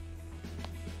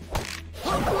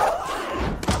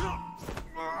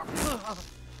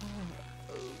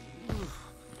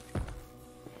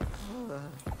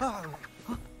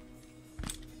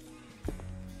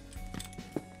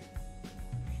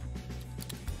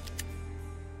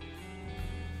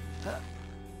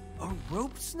 A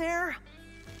rope snare?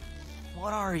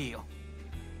 What are you?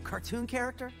 Cartoon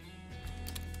character?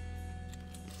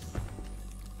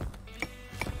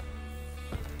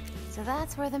 So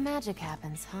that's where the magic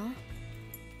happens, huh?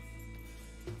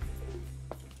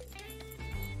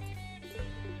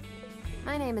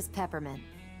 My name is Peppermint.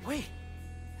 Wait,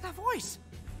 that voice!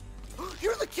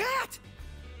 You're the cat!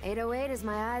 808 is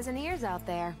my eyes and ears out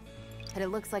there. But it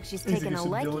looks like she's Easy taken to a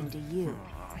subdue liking him. to you.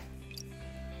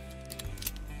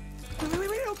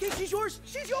 Wait, okay, she's yours!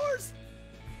 She's yours!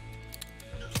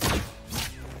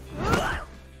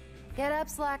 Get up,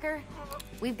 slacker.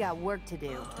 We've got work to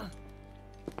do.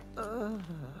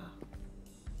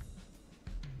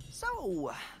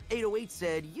 So, 808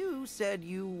 said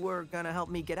you were gonna help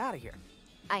me get out of here.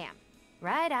 I am.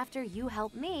 Right after you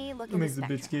help me look That into makes the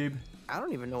Spectre. bits, Gabe. I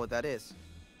don't even know what that is.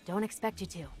 Don't expect you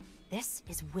to. This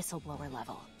is whistleblower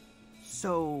level.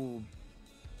 So...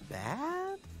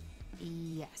 bad?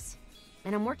 Yes.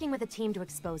 And I'm working with a team to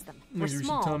expose them. We're Maybe we should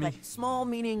small, tell me. but Small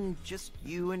meaning just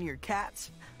you and your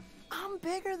cats? I'm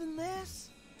bigger than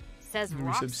this. says Maybe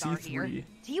we should Rockstar here. C3.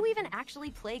 Do you even actually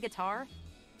play guitar?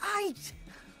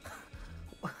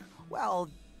 Well...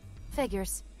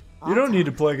 Figures. You don't need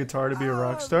to play guitar to be a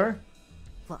rock star.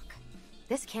 Look,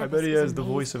 this I campus bet he is has a the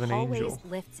maze voice of an hallways, angel.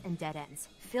 lifts, and dead ends,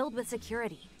 filled with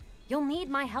security. You'll need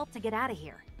my help to get out of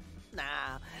here.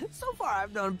 Nah, so far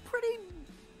I've done pretty...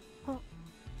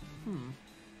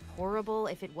 Horrible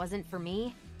if it wasn't for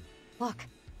me. Look,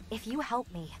 if you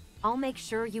help me, I'll make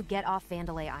sure you get off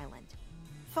Vandalay Island.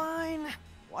 Fine.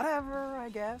 Whatever, I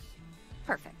guess.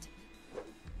 Perfect.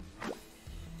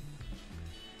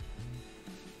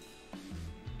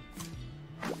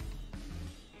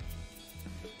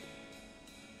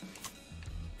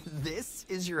 This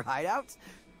is your hideout?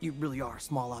 You really are a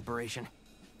small operation.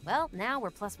 Well, now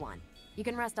we're +1. You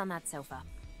can rest on that sofa.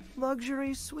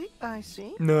 Luxury suite, I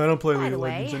see. No, I don't play By League the of way,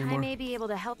 Legends I anymore. may be able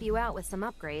to help you out with some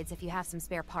upgrades if you have some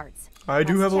spare parts. I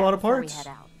do Let's have a chat lot of before we parts. head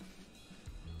out.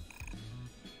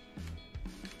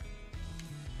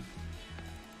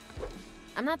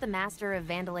 I'm not the master of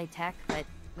Vandalay tech, but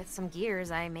with some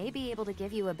gears, I may be able to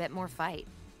give you a bit more fight.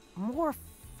 More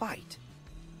fight?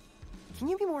 Can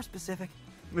you be more specific?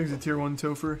 Makes a tier 1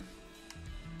 Topher.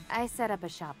 I set up a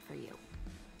shop for you.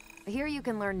 Here you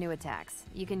can learn new attacks.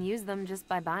 You can use them just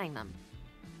by buying them.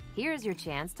 Here's your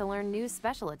chance to learn new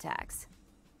special attacks.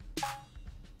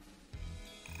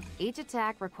 Each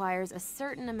attack requires a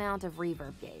certain amount of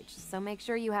reverb gauge, so make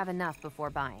sure you have enough before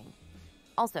buying.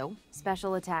 Also,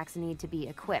 special attacks need to be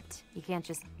equipped. You can't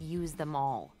just use them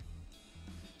all.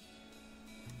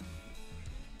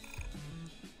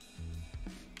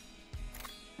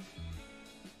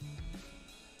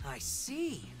 I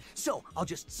see. So I'll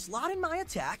just slot in my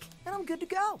attack, and I'm good to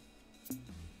go.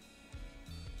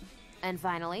 And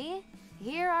finally,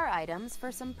 here are items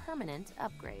for some permanent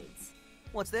upgrades.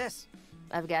 What's this?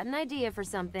 I've got an idea for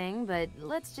something, but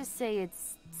let's just say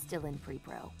it's still in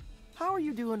pre-pro. How are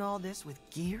you doing all this with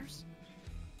gears?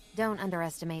 Don't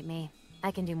underestimate me.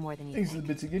 I can do more than you Thanks for think.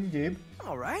 the bits again, Gabe.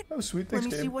 All right. Oh, sweet. Thanks,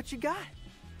 Let me Gabe. see what you got.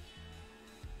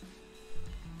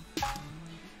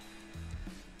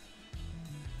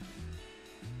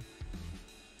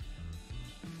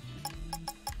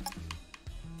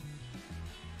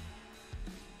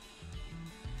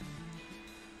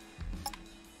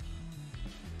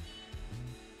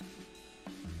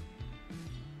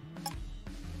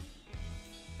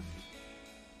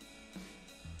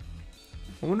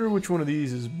 I wonder which one of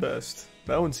these is best.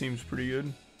 That one seems pretty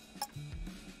good.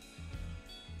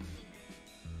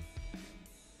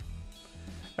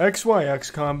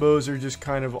 XYX combos are just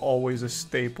kind of always a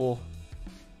staple.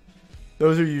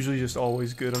 Those are usually just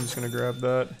always good. I'm just gonna grab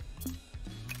that.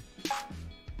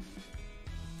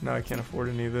 Now I can't afford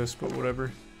any of this, but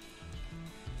whatever.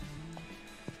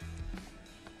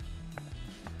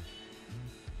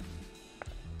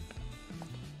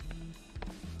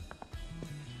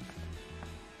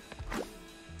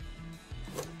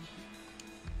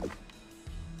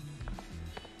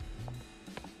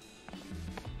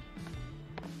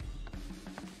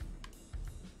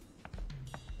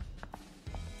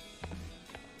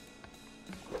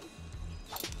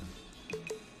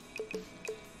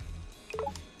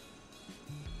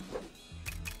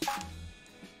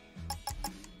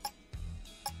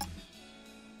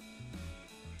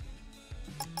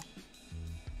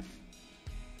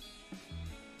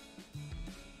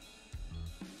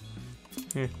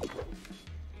 Yeah.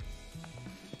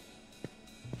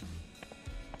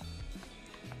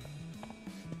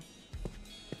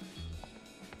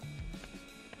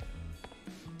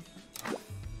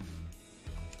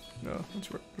 No, let's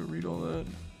read all that.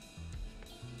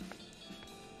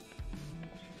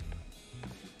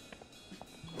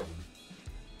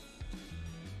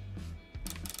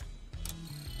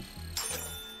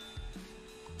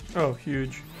 Oh,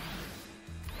 huge.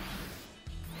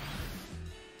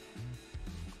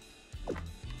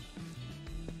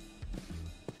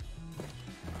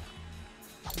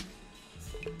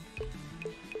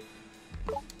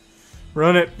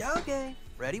 Run it. Okay.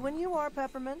 Ready when you are,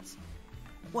 Peppermints.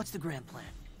 What's the grand plan?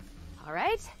 All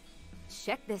right,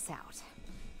 check this out.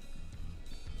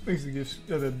 Thanks the gifts,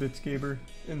 the bits, Gaber,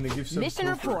 and the gifts. Mission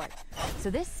report. So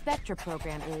this Spectra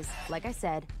program is, like I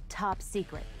said, top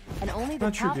secret, and only the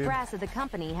Not sure, top dude. brass of the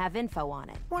company have info on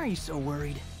it. Why are you so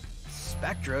worried?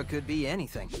 Spectra could be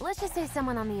anything. Let's just say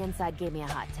someone on the inside gave me a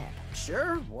hot tip.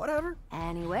 Sure, whatever.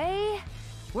 Anyway,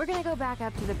 we're gonna go back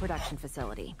up to the production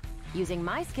facility. Using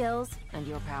my skills and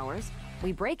your powers,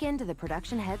 we break into the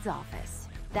production head's office.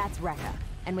 That's Rekka.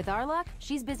 And with our luck,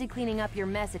 she's busy cleaning up your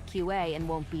mess at QA and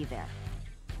won't be there.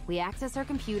 We access her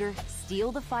computer,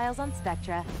 steal the files on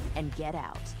Spectra, and get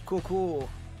out. Cool, cool.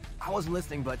 I wasn't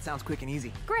listening, but sounds quick and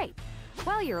easy. Great.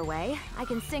 While you're away, I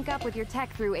can sync up with your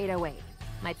tech through 808.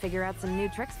 Might figure out some new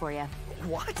tricks for you.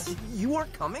 What? You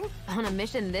aren't coming? On a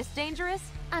mission this dangerous?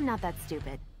 I'm not that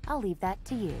stupid. I'll leave that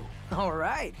to you. All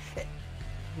right.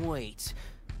 Wait.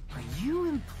 Are you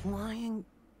implying...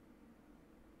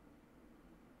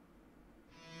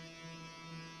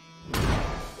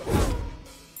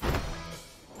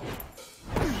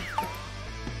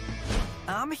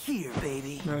 I'm here,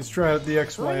 baby. Now let's try out the Who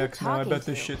are you XYX now. I talking bet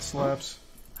this to? shit slaps.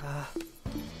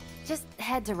 Just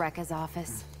head to Rekka's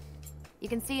office. You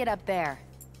can see it up there.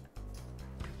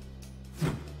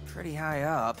 Pretty high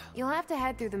up. You'll have to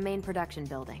head through the main production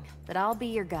building, but I'll be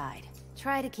your guide.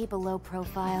 Try to keep a low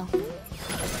profile.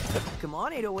 Come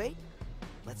on, 808.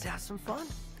 Let's have some fun.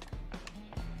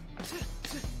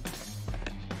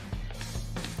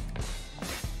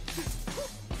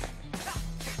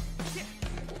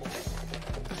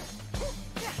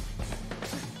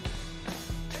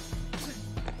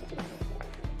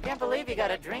 Can't believe you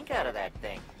got a drink out of that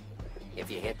thing. If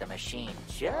you hit the machine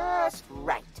just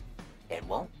right, it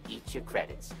won't eat your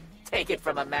credits. Take it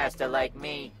from a master like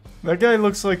me. That guy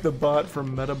looks like the bot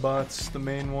from Metabots, the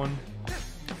main one.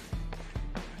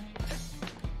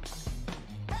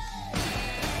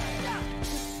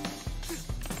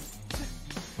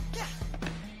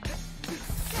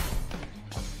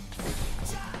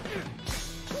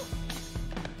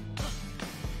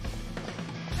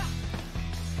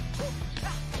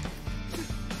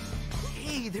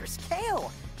 Hey, there's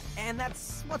Kale! And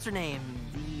that's, what's her name?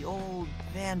 The old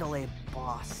Vandalay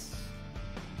boss.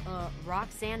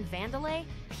 Roxanne Vandalay?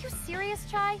 Are you serious,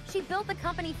 Chai? She built the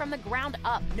company from the ground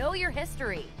up. Know your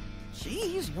history.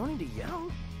 Jeez, you don't need to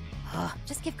yell.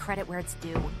 Just give credit where it's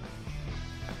due.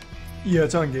 Yeah,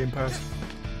 it's on Game Pass.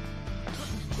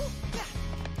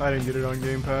 I didn't get it on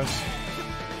Game Pass.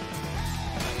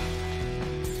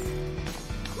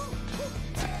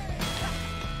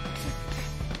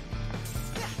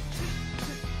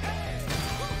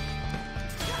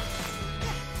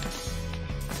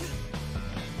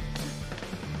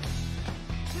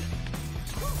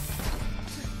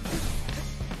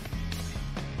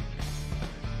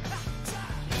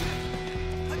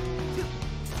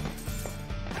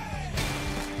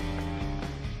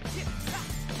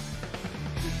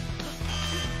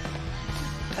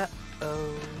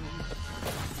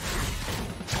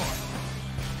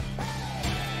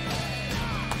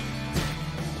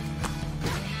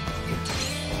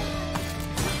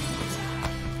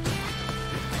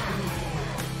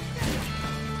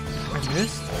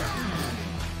 Missed?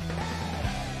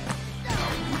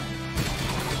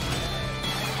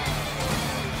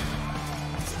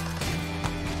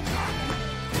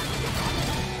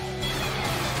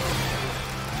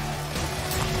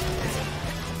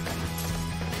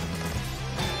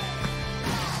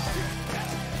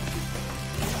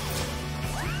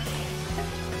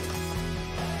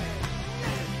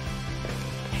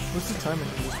 What's the timing on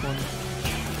this one?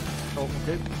 Oh,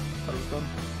 okay. Thought it was done.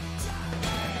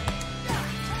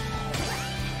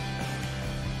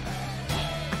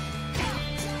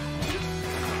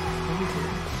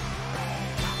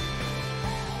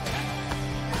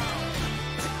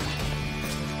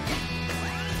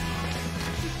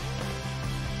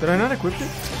 Did I not equip it? I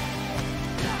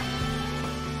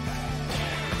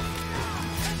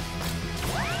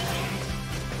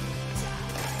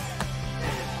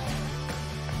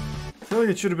feel like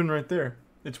it should have been right there.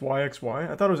 It's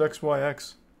YXY? I thought it was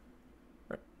XYX.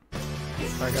 Right.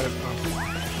 I got it.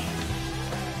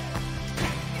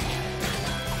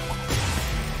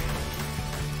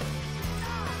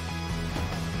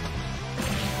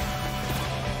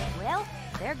 Well,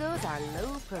 there goes our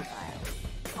low profile.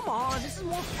 Come on, this is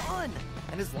more fun.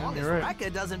 And as long as right.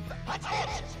 Rekka doesn't...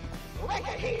 Attention!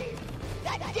 Rekka here!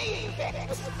 That defect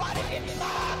was spotted in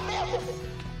my building!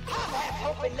 I'm half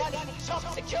hoping none of these chump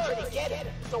security get it,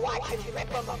 so I can rip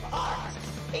them apart,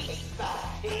 piece by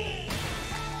piece.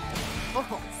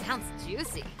 Oh, sounds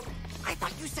juicy. I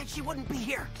thought you said she wouldn't be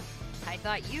here. I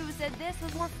thought you said this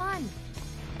was more fun.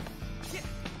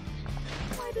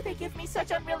 Why do they give me such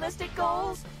unrealistic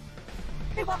goals?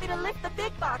 They want me to lift the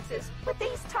big boxes with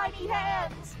these tiny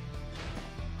hands.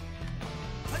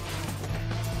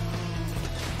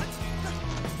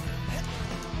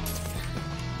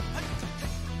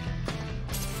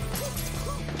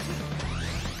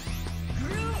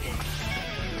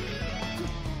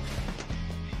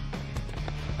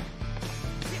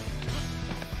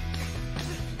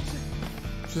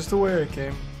 Just the way I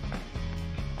came.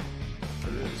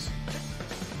 It is.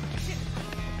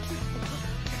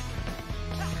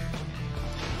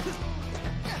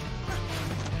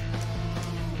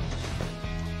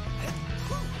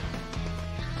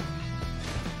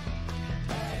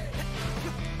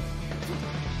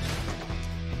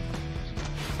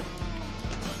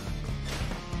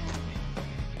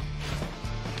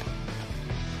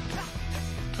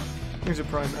 Here's a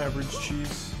prime average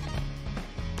cheese.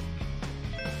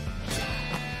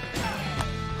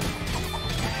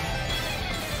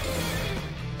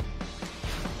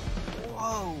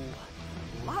 Whoa.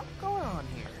 A lot going on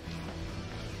here.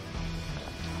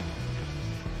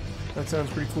 That sounds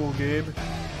pretty cool, Gabe.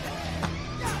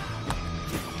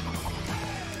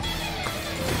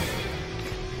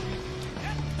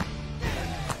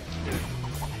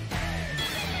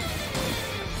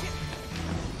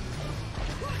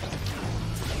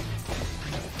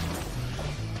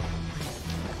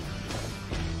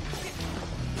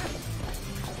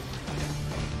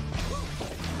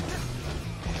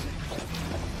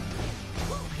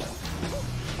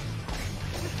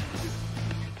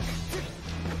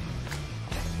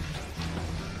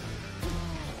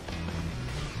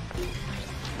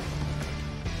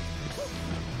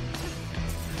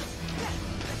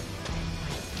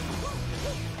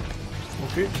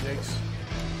 Okay, thanks.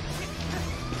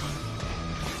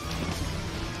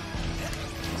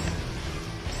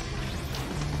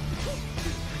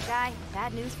 Guy,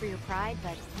 bad news for your pride,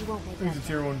 but you won't make Here's that. a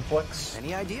tier 1 flex.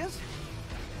 Any ideas?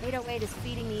 808 is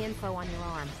feeding the info on your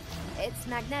arm. It's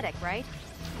magnetic, right?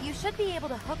 You should be able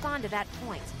to hook onto that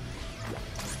point.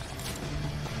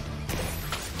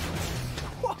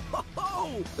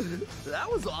 Whoa! That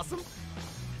was awesome.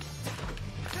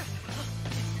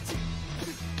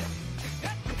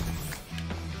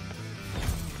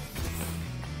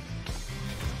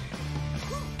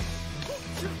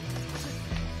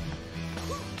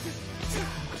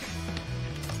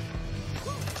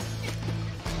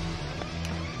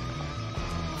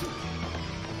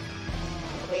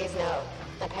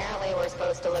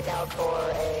 to look out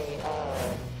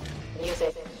for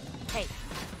music. Hey,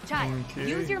 child, Okay,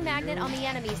 use your magnet on the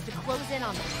enemies to close in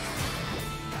on them.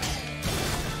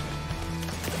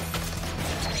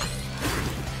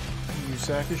 You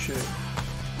sack of shit.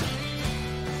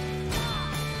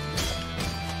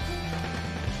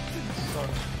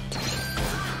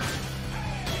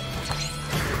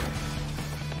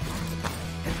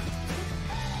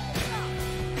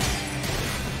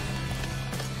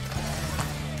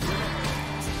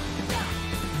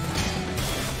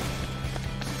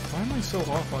 Why am I so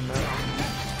off on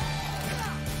that?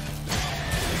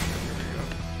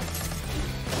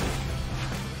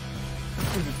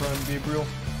 Thank you, Prime Gabriel.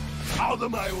 Out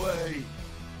of my way!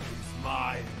 He's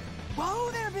mine.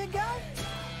 Whoa there, big guy!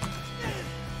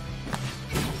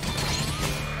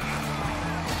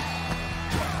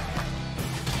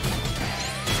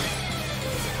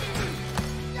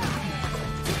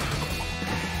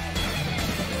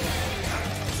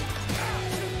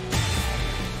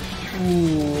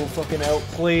 Ooh, fucking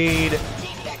outplayed.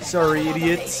 Sorry,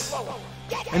 idiots.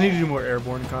 I need to do more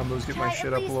airborne combos, get my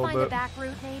shit up a little bit. Back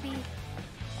route, maybe?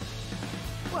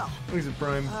 Well, He's a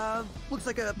Prime. looks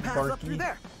like a path up Barky. through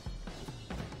there.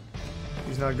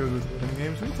 He's not good with rhythm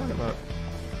games. What are you talking about?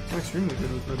 I'm extremely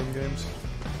good with rhythm games.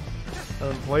 I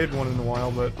haven't played one in a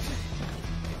while, but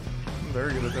I'm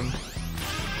very good at them.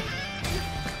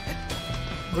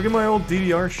 Look at my old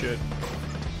DDR shit.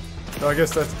 Oh, I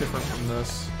guess that's different from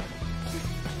this.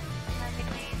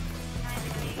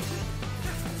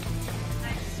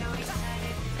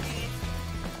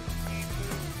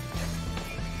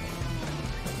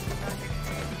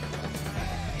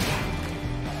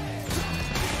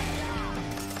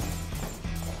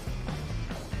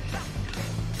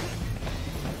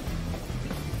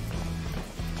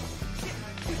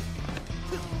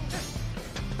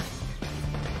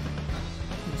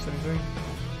 Miss anything?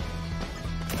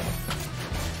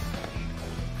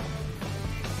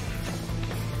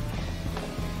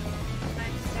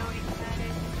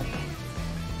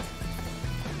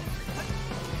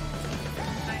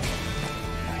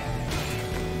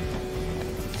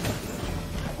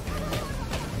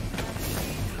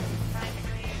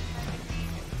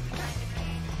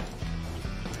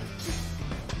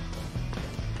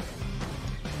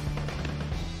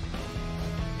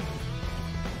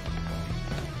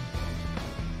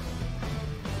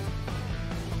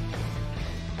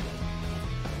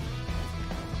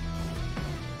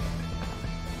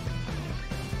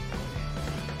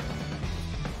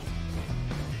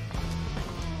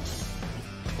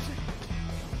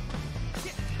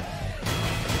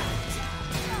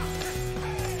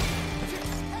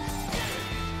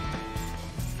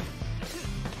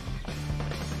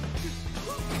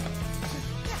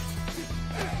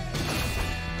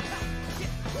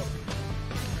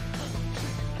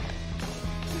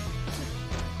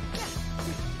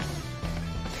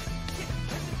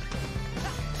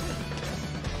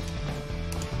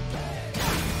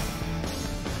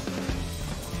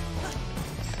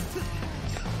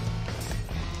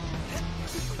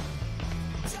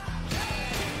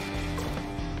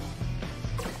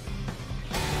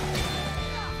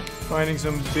 Finding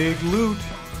some big loot.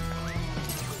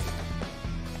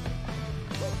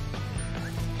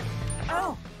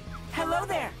 Oh, hello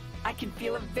there. I can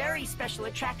feel a very special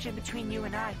attraction between you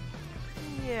and I.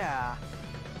 Yeah.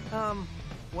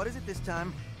 What is it this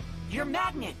time? Your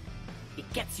magnet.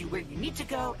 It gets you where you need to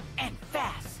go and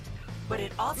fast. But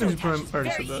it also This is Prime- attaches I already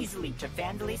very said that. easily to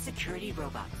Vandalay security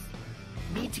robots.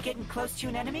 Need to get in close to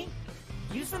an enemy?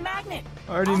 Use the magnet.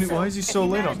 I already knew. Also, Why is he if so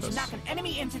you late on manage this? to knock an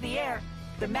enemy into the air,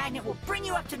 the magnet will bring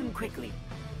you up to them quickly.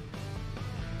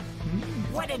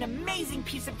 What an amazing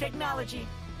piece of technology.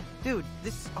 Dude,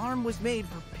 this arm was made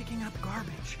for picking up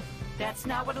garbage. That's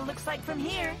not what it looks like from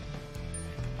here.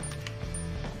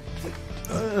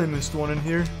 I missed one in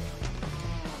here.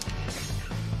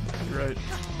 You're right.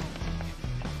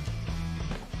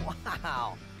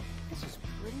 Wow. This is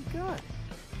pretty good.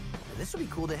 This will be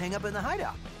cool to hang up in the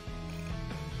hideout.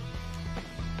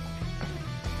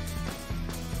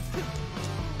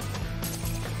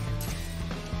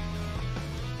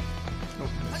 Oh,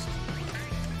 missed.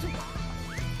 Okay.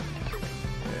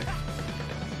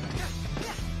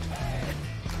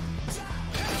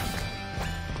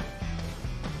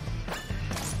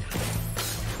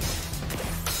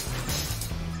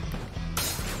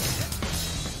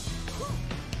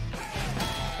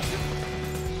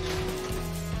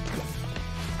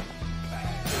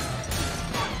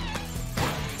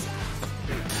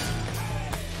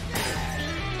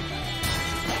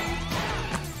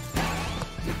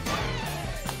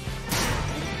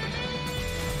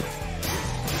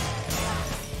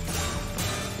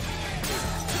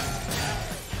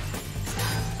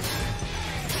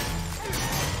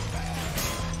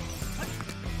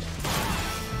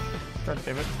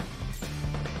 Damn it.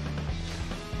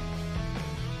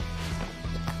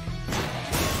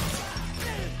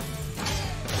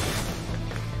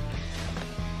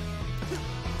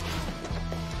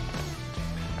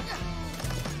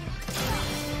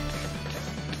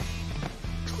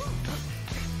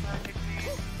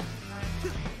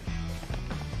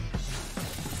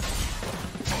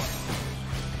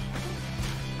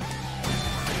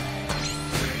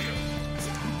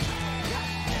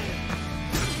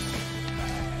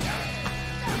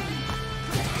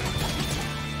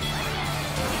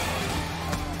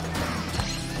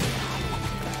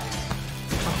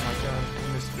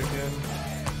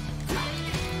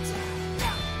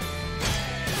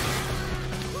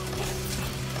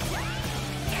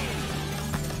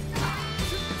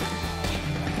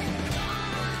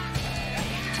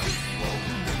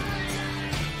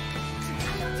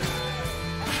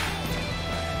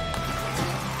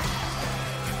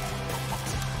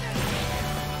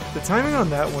 The timing on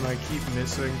that one I keep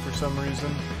missing for some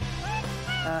reason.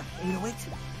 808.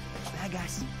 Bad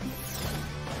guys.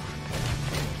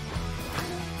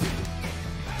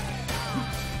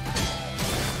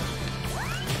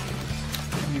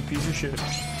 You piece of shit.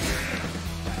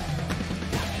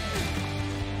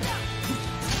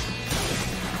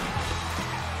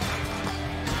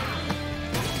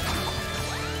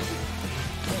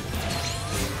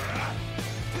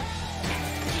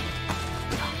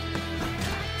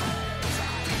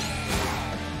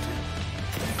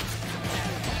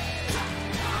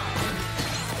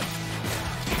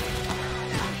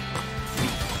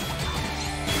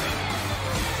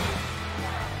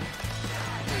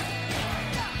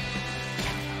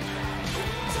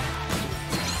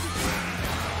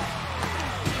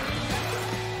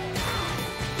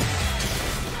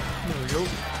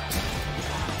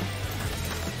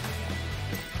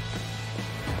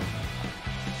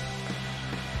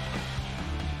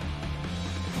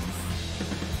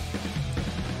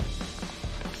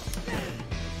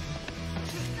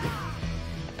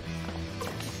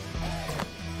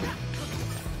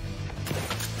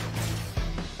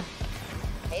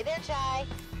 Hey there, Chai.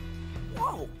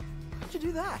 Whoa! How'd you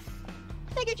do that?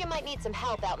 Figured you might need some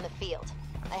help out in the field.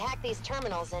 I hacked these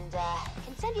terminals and,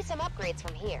 can send you some upgrades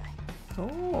from here.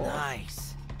 Oh.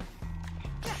 Nice.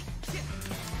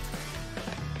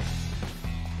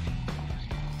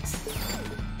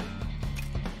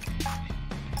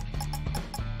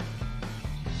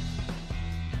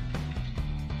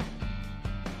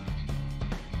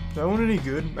 Is that one any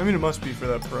good? I mean, it must be for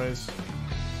that price.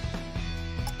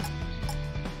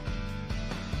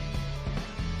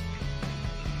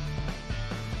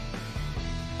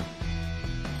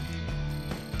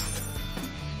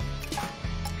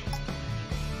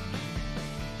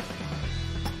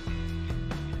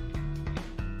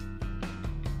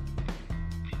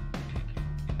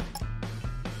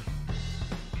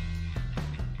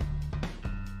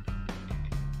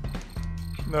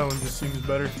 That one just seems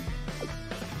better.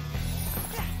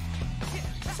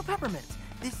 So Peppermint,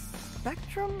 this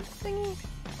Spectrum thingy?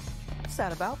 What's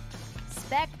that about?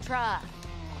 Spectra.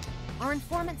 Our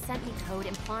informant sent me code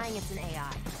implying it's an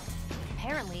AI.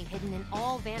 Apparently hidden in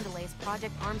all Vandelay's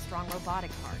Project Armstrong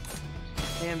robotic parts.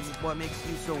 And what makes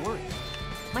you so worried?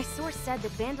 My source said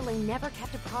that Vandelay never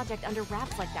kept a project under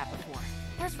wraps like that before.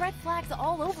 There's red flags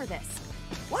all over this.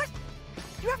 What?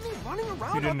 You have me running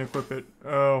around? You didn't equip it.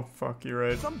 Oh, fuck, you're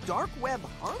right. Some dark web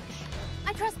hunch?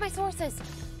 I trust my sources.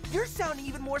 You're sounding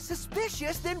even more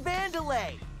suspicious than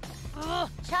Vandelay. Ugh,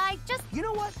 Chai, just... You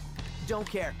know what? Don't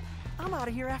care. I'm out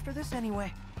of here after this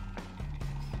anyway.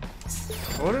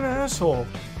 What an asshole.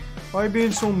 Why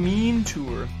being so mean to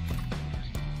her?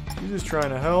 She's just trying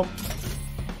to help.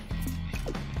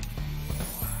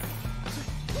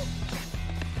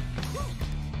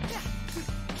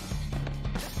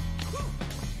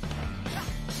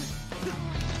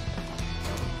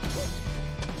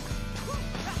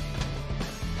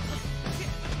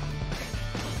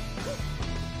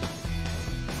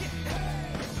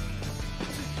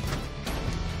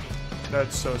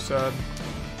 That's so sad.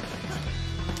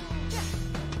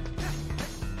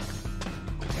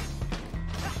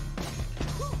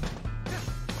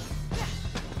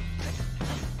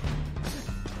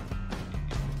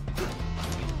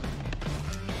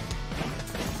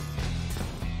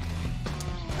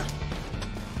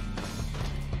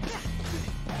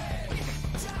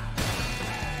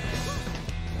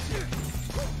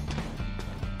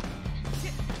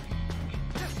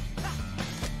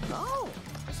 Oh,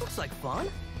 this looks like fun.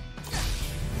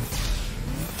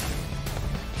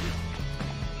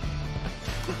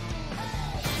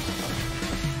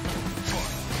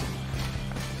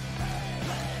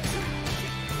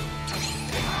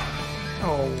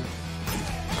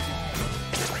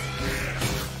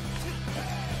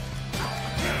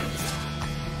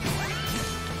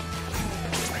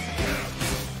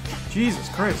 Jesus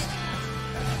Christ.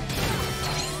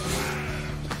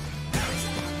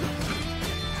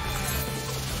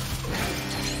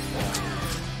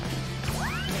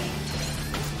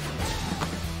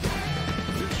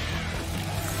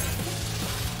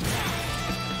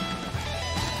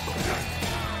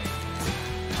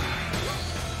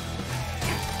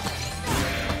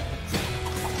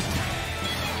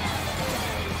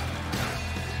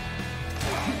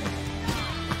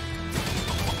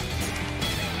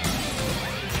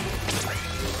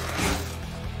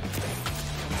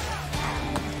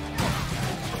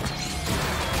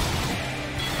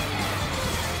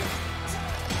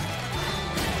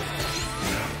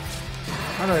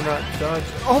 How did I not dodge?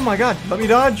 Oh my god, let me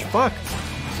dodge! Fuck!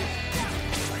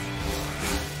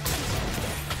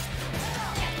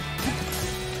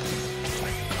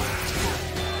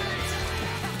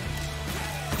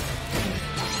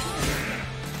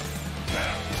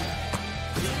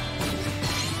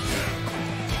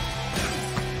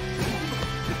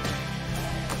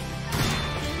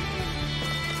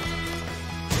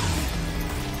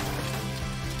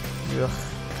 Ugh.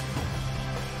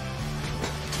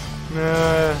 Nah,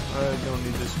 I don't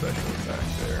need this special attack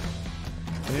there.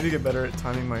 I need to get better at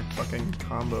timing my fucking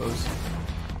combos.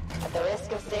 At the risk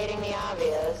of stating the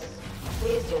obvious,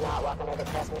 please do not walk under the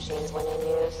press machines when in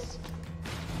use.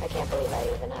 I can't believe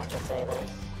I even have to say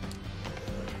this.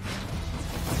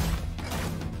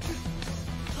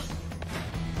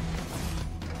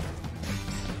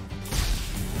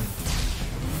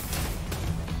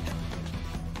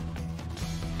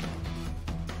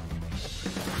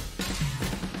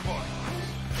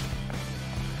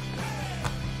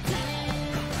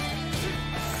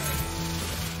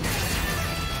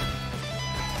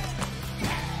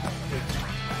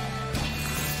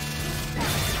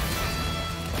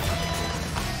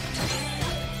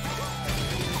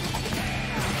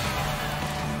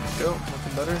 Go,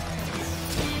 nothing better.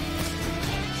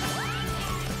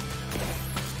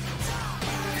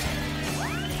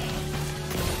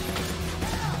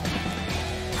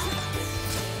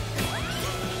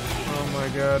 Oh my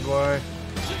god, why?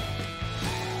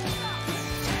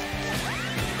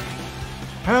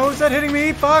 How is that hitting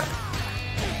me? Fuck!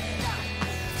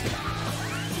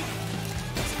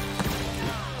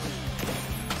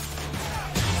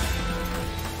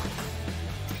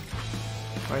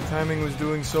 My timing was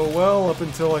doing so well up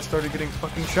until I started getting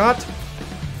fucking shot.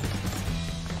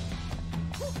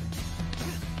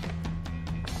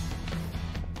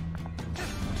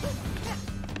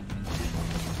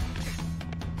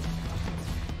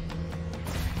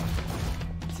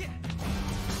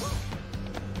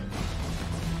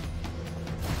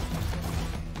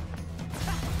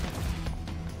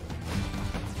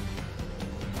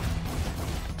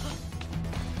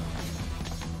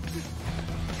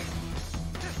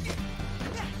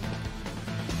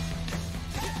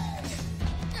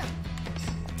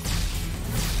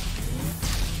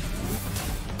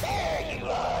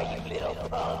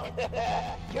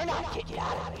 You're not getting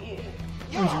out of here.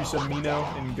 When's you said me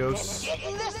now in Ghosts?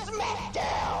 Getting the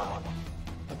smackdown.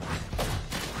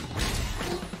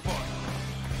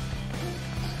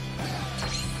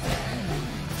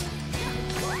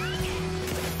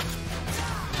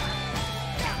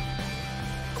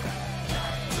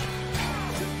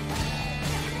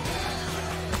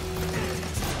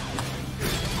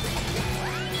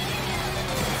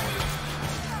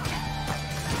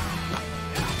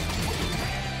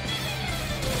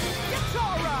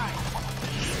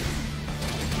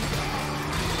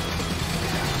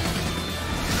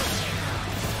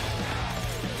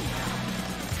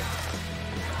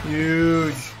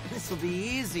 Huge. This'll be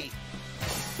easy.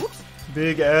 Whoops.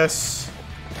 Big S.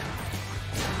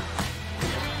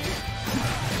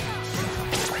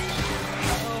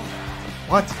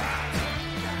 What?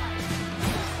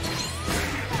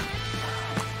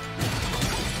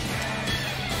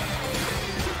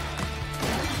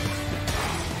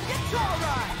 It's all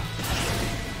right.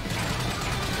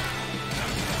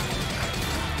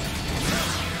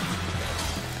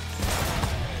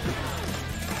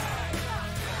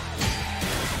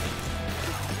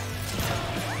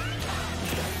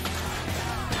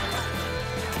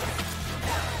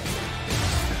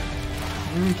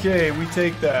 Okay, we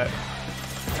take that.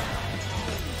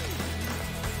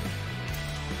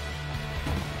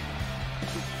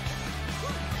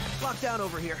 Lockdown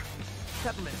over here.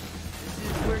 Peppermint, this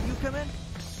is where you come in?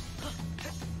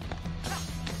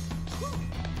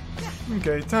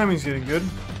 Okay, timing's getting good.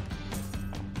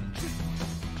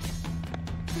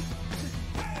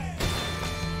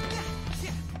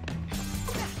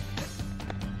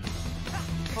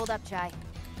 Hold up, Chai.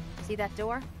 See that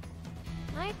door?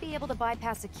 Might be able to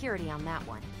bypass security on that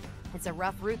one. It's a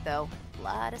rough route, though. A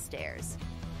lot of stairs.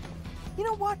 You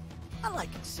know what? I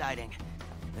like exciting.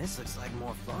 This looks like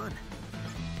more fun.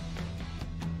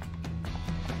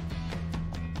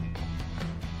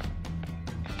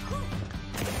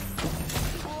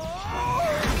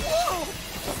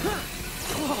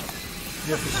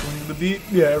 You have to swing the beat?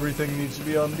 Yeah, everything needs to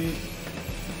be on beat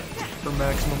for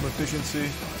maximum efficiency.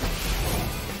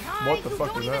 What the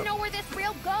fuck was that? You don't even know where this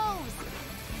rail goes.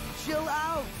 Chill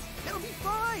out. It'll be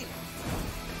fine.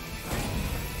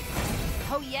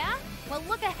 Oh yeah? Well,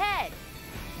 look ahead.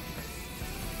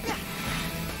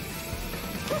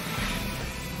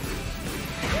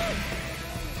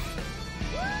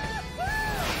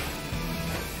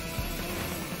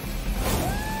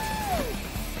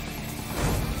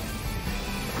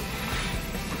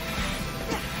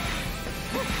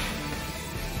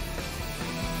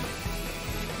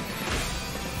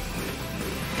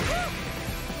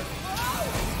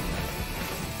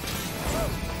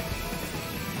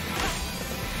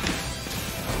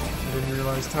 I didn't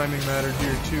realize timing mattered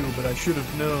here too, but I should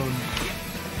have known.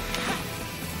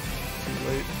 Too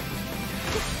late.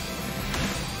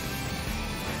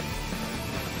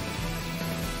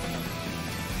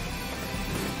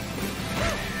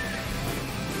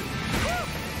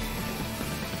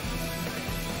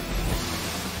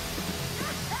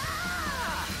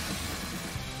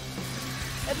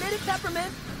 Admit it,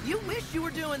 Peppermint. You wish you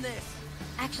were doing this.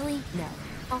 Actually, no.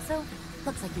 Also,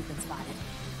 looks like you've been spotted.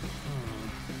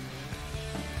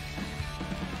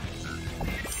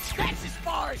 That's as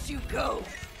far as you go.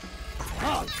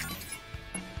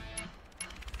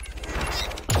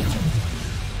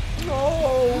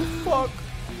 Oh, fuck.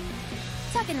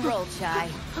 Tuck and roll, Chai.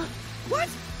 What?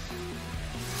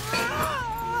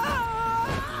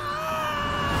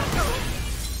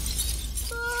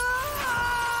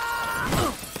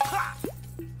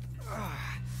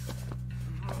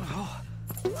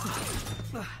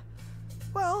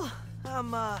 Well,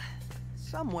 I'm,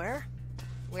 somewhere.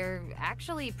 We're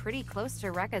actually pretty close to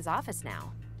Rekka's office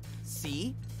now.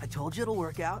 See? I told you it'll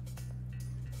work out.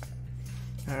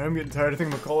 Alright, I'm getting tired. I think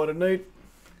I'm gonna call it a night.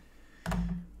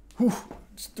 Whew,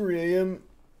 it's 3 a.m.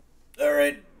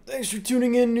 Alright, thanks for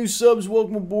tuning in. New subs,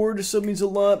 welcome aboard. A sub means a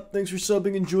lot. Thanks for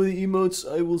subbing. Enjoy the emotes.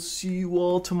 I will see you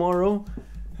all tomorrow.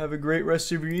 Have a great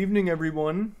rest of your evening,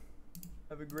 everyone.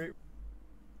 Have a great...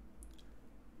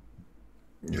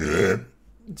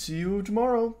 See you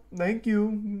tomorrow. Thank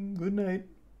you. Good night.